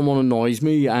if someone annoys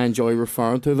me. I enjoy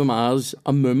referring to them as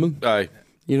a moomin. Aye.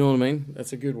 You know what I mean?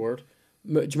 That's a good word.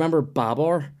 Do you remember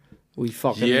Babar? We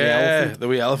fucking the Yeah, elephant. the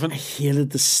wee elephant. I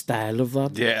hated the style of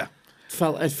that. Yeah.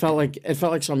 It felt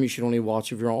like something you should only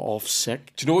watch if you're off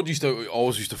sick. Do you know what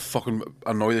always used to fucking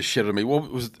annoy the shit out of me? Well,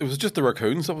 it was just the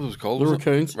raccoons. That was what it was called. The was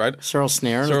raccoons, it? Right? Cyril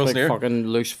Snare, Cyril like Snare. fucking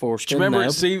loose Do foreskin. you remember?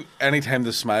 nab. See, anytime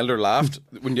they smiled or laughed,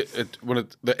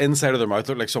 the inside of their mouth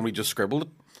looked like somebody just scribbled it,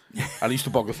 and it used to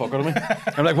bug the fuck out of me.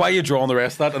 I'm like, why are you drawing the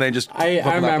rest of that? And then just I fucking nap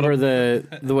it remember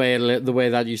up? the way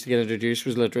that used to get introduced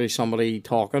was literally somebody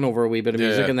talking over a wee bit of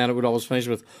music, Yeah. and then it would always finish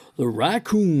with the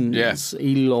raccoons. Yes.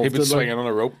 He loved He'd been it. swinging on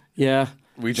a rope. Yeah,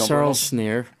 We jumped Cyril around.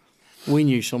 Snare. We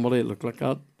knew somebody that looked like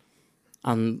that,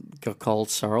 and got called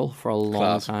Cyril for a long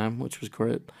Class. time, which was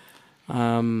great.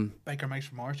 Baker Mike's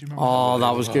from Mars. Do you remember? Oh,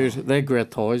 that was good. They had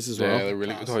great toys as Yeah, well. they're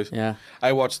really good toys. Yeah,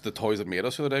 I watched the Toys That Made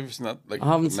Us the other day. Have you seen that? Like, I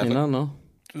haven't seen Netflix? that. No.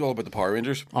 It was all about the Power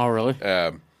Rangers. Oh, really?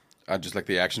 And just like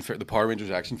the Power Rangers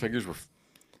action figures were.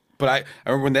 But I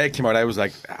remember when they came out, I was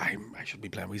like, I shouldn't be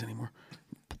playing with these anymore.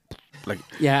 Like,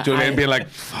 Yeah, do you know what I mean? I- Being like,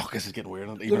 fuck, this is getting weird.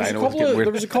 Even I know it's There getting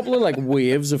weird. was a couple of like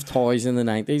waves of toys in the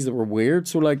 90s that were weird.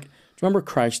 So like, do you remember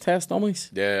Crash Test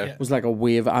Dummies? Yeah. It was like a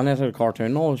wave, and it had a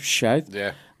cartoon. All shit.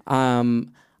 Yeah. I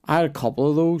had a couple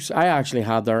of those. I actually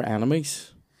had their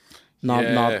enemies, not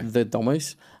Yeah. the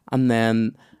dummies. And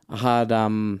then I had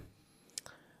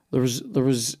there was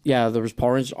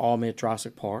Power Rangers. Oh, mate,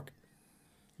 Jurassic Park.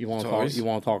 You want Toys?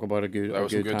 to talk about a good That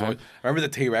was some good time. toys. I remember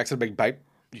the T-Rex had a big bite.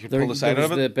 You could There, pull the side there out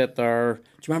was of it. the bit there. Do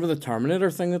you remember the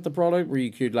Terminator thing that they brought out, where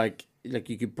you could like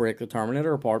you could break the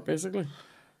Terminator apart, basically?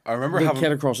 I remember The having.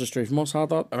 kid across the street from us had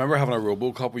that. I remember having a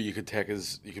RoboCop where you could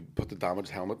put the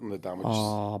damaged helmet and the damaged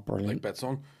Oh, like brilliant! bits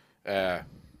on. But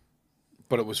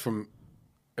it was from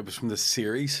the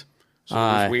series. So there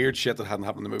Aye. was weird shit that hadn't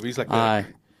happened in the movies. Like Aye,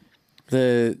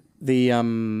 the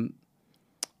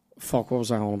fuck. What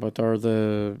was I on about there?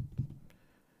 The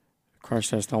Crash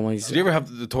Test Dummies. did you ever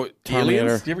have the toy Terminator.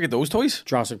 aliens? Did you ever get those toys?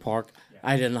 Jurassic Park.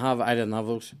 I didn't have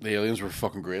those. The aliens were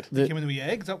fucking great. Came in the wee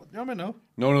egg. Is that what you remember?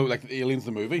 No. No, like the aliens,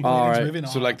 the movie. All Aliens right. movie, no.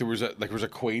 So like there was a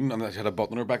queen and she had a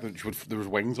button on her back that there was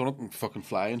wings on it and fucking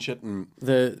fly and shit and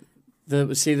The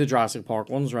Jurassic Park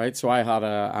ones, right? So I had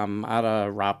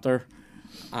a raptor,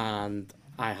 and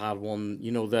I had one.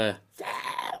 You know the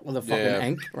with the fucking Yeah.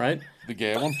 ink, right? the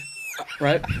gay one.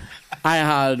 Right. I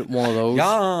had one of those.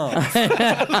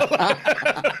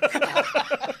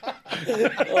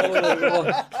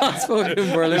 That's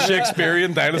fucking brilliant.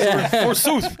 Shakespearean dinosaur.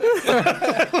 Forsooth.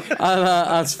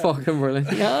 That's fucking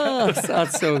brilliant. Yes,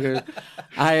 that's so good.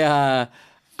 I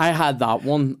had that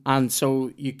one, and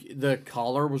so the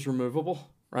collar was removable,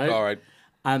 right? All right.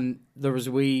 And there was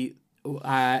a wee.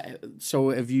 So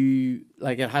if you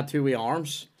like, it had two wee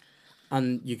arms,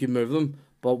 and you could move them,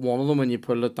 but one of them, when you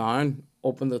pulled it down,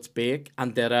 opened its beak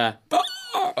and did a.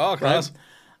 Oh, class.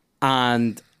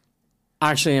 And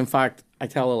actually, in fact, I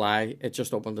tell a lie. It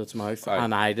just opened its mouth, Aye.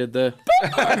 and I did the.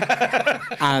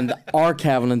 And our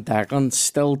Kevin and Declan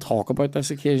still talk about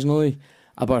this occasionally,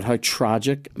 about how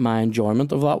tragic my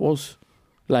enjoyment of that was.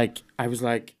 Like, I was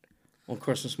like, on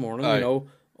Christmas morning, Aye. you know,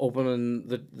 opening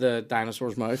the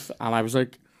dinosaur's mouth, and I was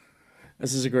like,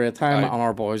 this is a great time. Aye. And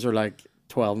our boys are like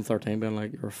 12 and 13, being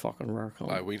like, you're a fucking rare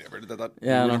cunt. We never did that.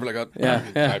 Yeah, we no. never like that. Yeah,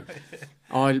 yeah.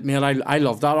 Oh man, I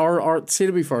love that. See,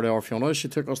 to be fair to our Fiona, she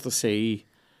took us to see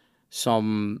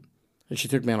she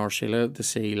took me and our Sheila to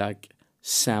see like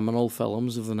seminal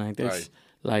films of the 90s, Right.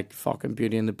 like fucking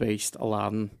Beauty and the Beast,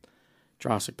 Aladdin,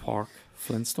 Jurassic Park,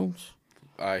 Flintstones.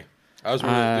 Aye. I was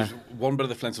there's one bit of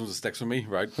the Flintstones that sticks with me,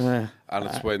 right? And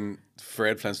it's when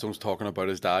Fred Flintstone's talking about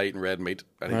his dad eating red meat,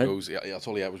 and he Right. goes, "Yeah, that's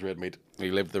all he ate was red meat." And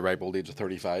he lived to the ripe old age of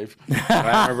 35. And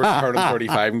I remember turning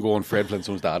 35 and going, "Fred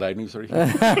Flintstone's dad died when he was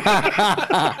 35."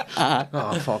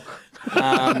 Oh fuck!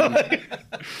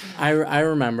 I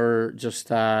remember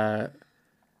just I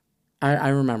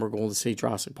remember going to see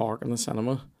Jurassic Park in the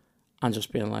cinema and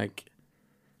just being like,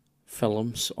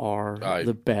 films are Aye.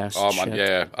 the best. Oh man, shit.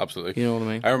 yeah, absolutely. You know what I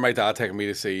mean? I remember my dad taking me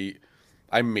to see.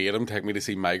 I made him take me to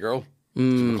see My Girl. So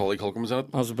Macaulay Culkin was in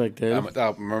it. That was a big deal.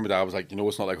 I remember Dad was like, "You know,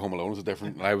 it's not like Home Alone. It's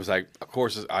different." And I was like, "Of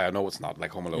course, I know it's not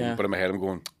like Home Alone." Yeah. But in my head, I'm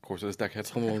going, "Of course, it is, dickhead."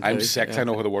 Home Alone I'm 2, 6. yeah. I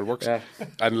know how the word works. Yeah.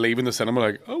 And leaving the cinema,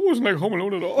 like, I wasn't like Home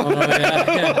Alone at all.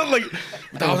 yeah. Like,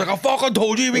 Dad was like, "I fucking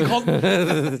told you, we can't."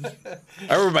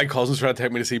 I remember my cousins trying to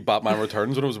take me to see Batman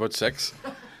Returns when I was about 6.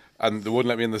 And they wouldn't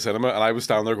let me in the cinema, and I was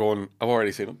standing there going, "I've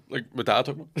already seen it." Like my dad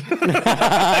took me. Do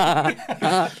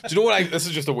you know what? This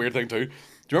is just a weird thing too. Do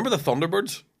you remember the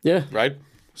Thunderbirds? Yeah. Right.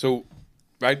 So,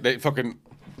 right, they fucking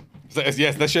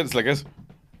yes, this shit's like this.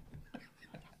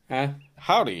 Huh?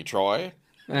 Howdy, Troy.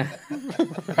 Right.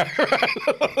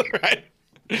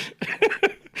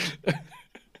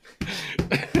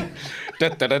 Do you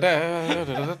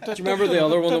remember the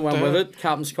other one that went with it?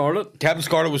 Captain Scarlet? Captain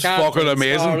Scarlet was fucking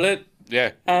amazing. Scarlet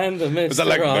Yeah. and the Mr. Is that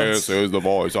like, Ross. this is the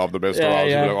voice of the Mr. Yeah, Ross?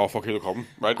 yeah. You'd be like, oh, fuck, he'll come.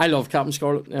 Right? I love Captain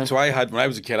Scarlet. Yeah. So I had, when I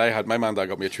was a kid, my man and dad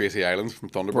got me a Tracy Island from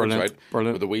Thunderbirds, Brilliant, right?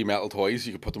 brilliant. With the wee metal toys,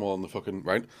 you could put them all in the fucking,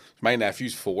 right? My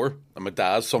nephew's 4, and my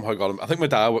dad somehow got him. I think my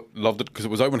dad loved it because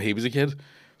it was out when he was a kid.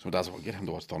 So my dad's like, well, get him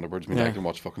to watch Thunderbirds. Me and I can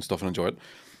watch fucking stuff and enjoy it.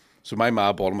 So my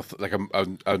ma bought him a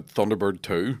Thunderbird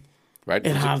 2, right?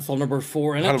 It had Thunderbird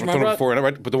 4 in it. Had a do you remember Thunderbird that? 4 in it,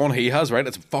 right? But the one he has, right,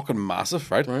 it's fucking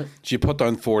massive, right? She put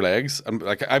down 4 legs, and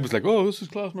like I was like, oh, this is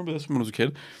class. Remember this when I was a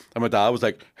kid? And my dad was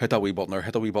like, hit that wee button there,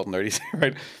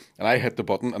 right? And I hit the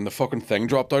button, and the fucking thing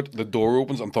dropped out. The door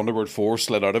opens, and Thunderbird 4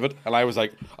 slid out of it, and I was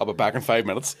like, I'll be back in 5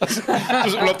 minutes. Just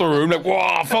left the room, like,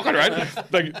 whoa, fucking right.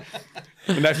 Like,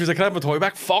 and nephew's like, can I have my toy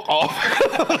back? Fuck off.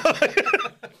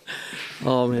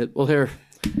 Oh, mate. Well, here.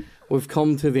 We've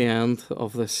come to the end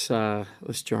of this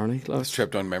this journey. This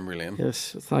trip down memory lane.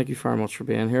 Yes, thank you very much for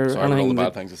being here. Sorry for all the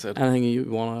bad things I said. Anything you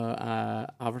want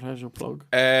to advertise or plug?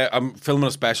 I'm filming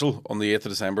a special on the 8th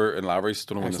of December in Lavery's.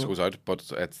 Don't know when this Excellent. goes out, but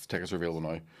tickets are available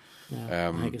now.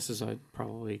 Yeah, I think this is out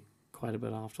probably quite a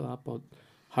bit after that. But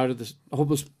how did this? I hope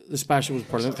the special was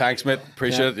brilliant. Thanks, mate.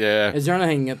 Appreciate it. Yeah. Is there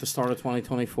anything at the start of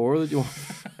 2024 that you want?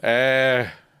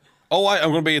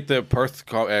 I'm going to be at the Perth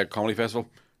Comedy Festival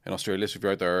in Australia. So if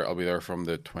you're out there, I'll be there from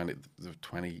the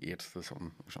 28th or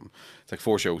something. It's like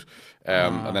 4 shows.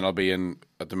 And then I'll be in,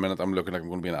 at the minute, I'm looking like I'm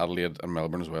going to be in Adelaide and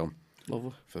Melbourne as well.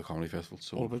 Lovely. For the Comedy Festival.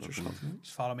 So What about yourself?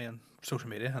 Just follow me on social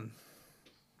media and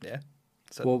yeah.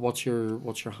 Well, what's your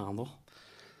handle?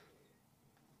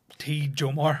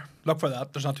 Jomar. Look for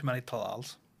that. There's not too many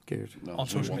Talals Good. No, on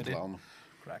social media. Talal.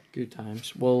 Correct. Good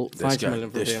times. Well, thanks a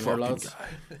million for being here, lads.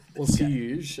 Guy. We'll see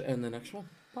you in the next one.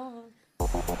 Bye.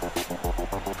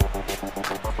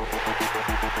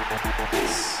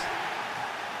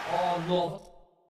 Oh, no.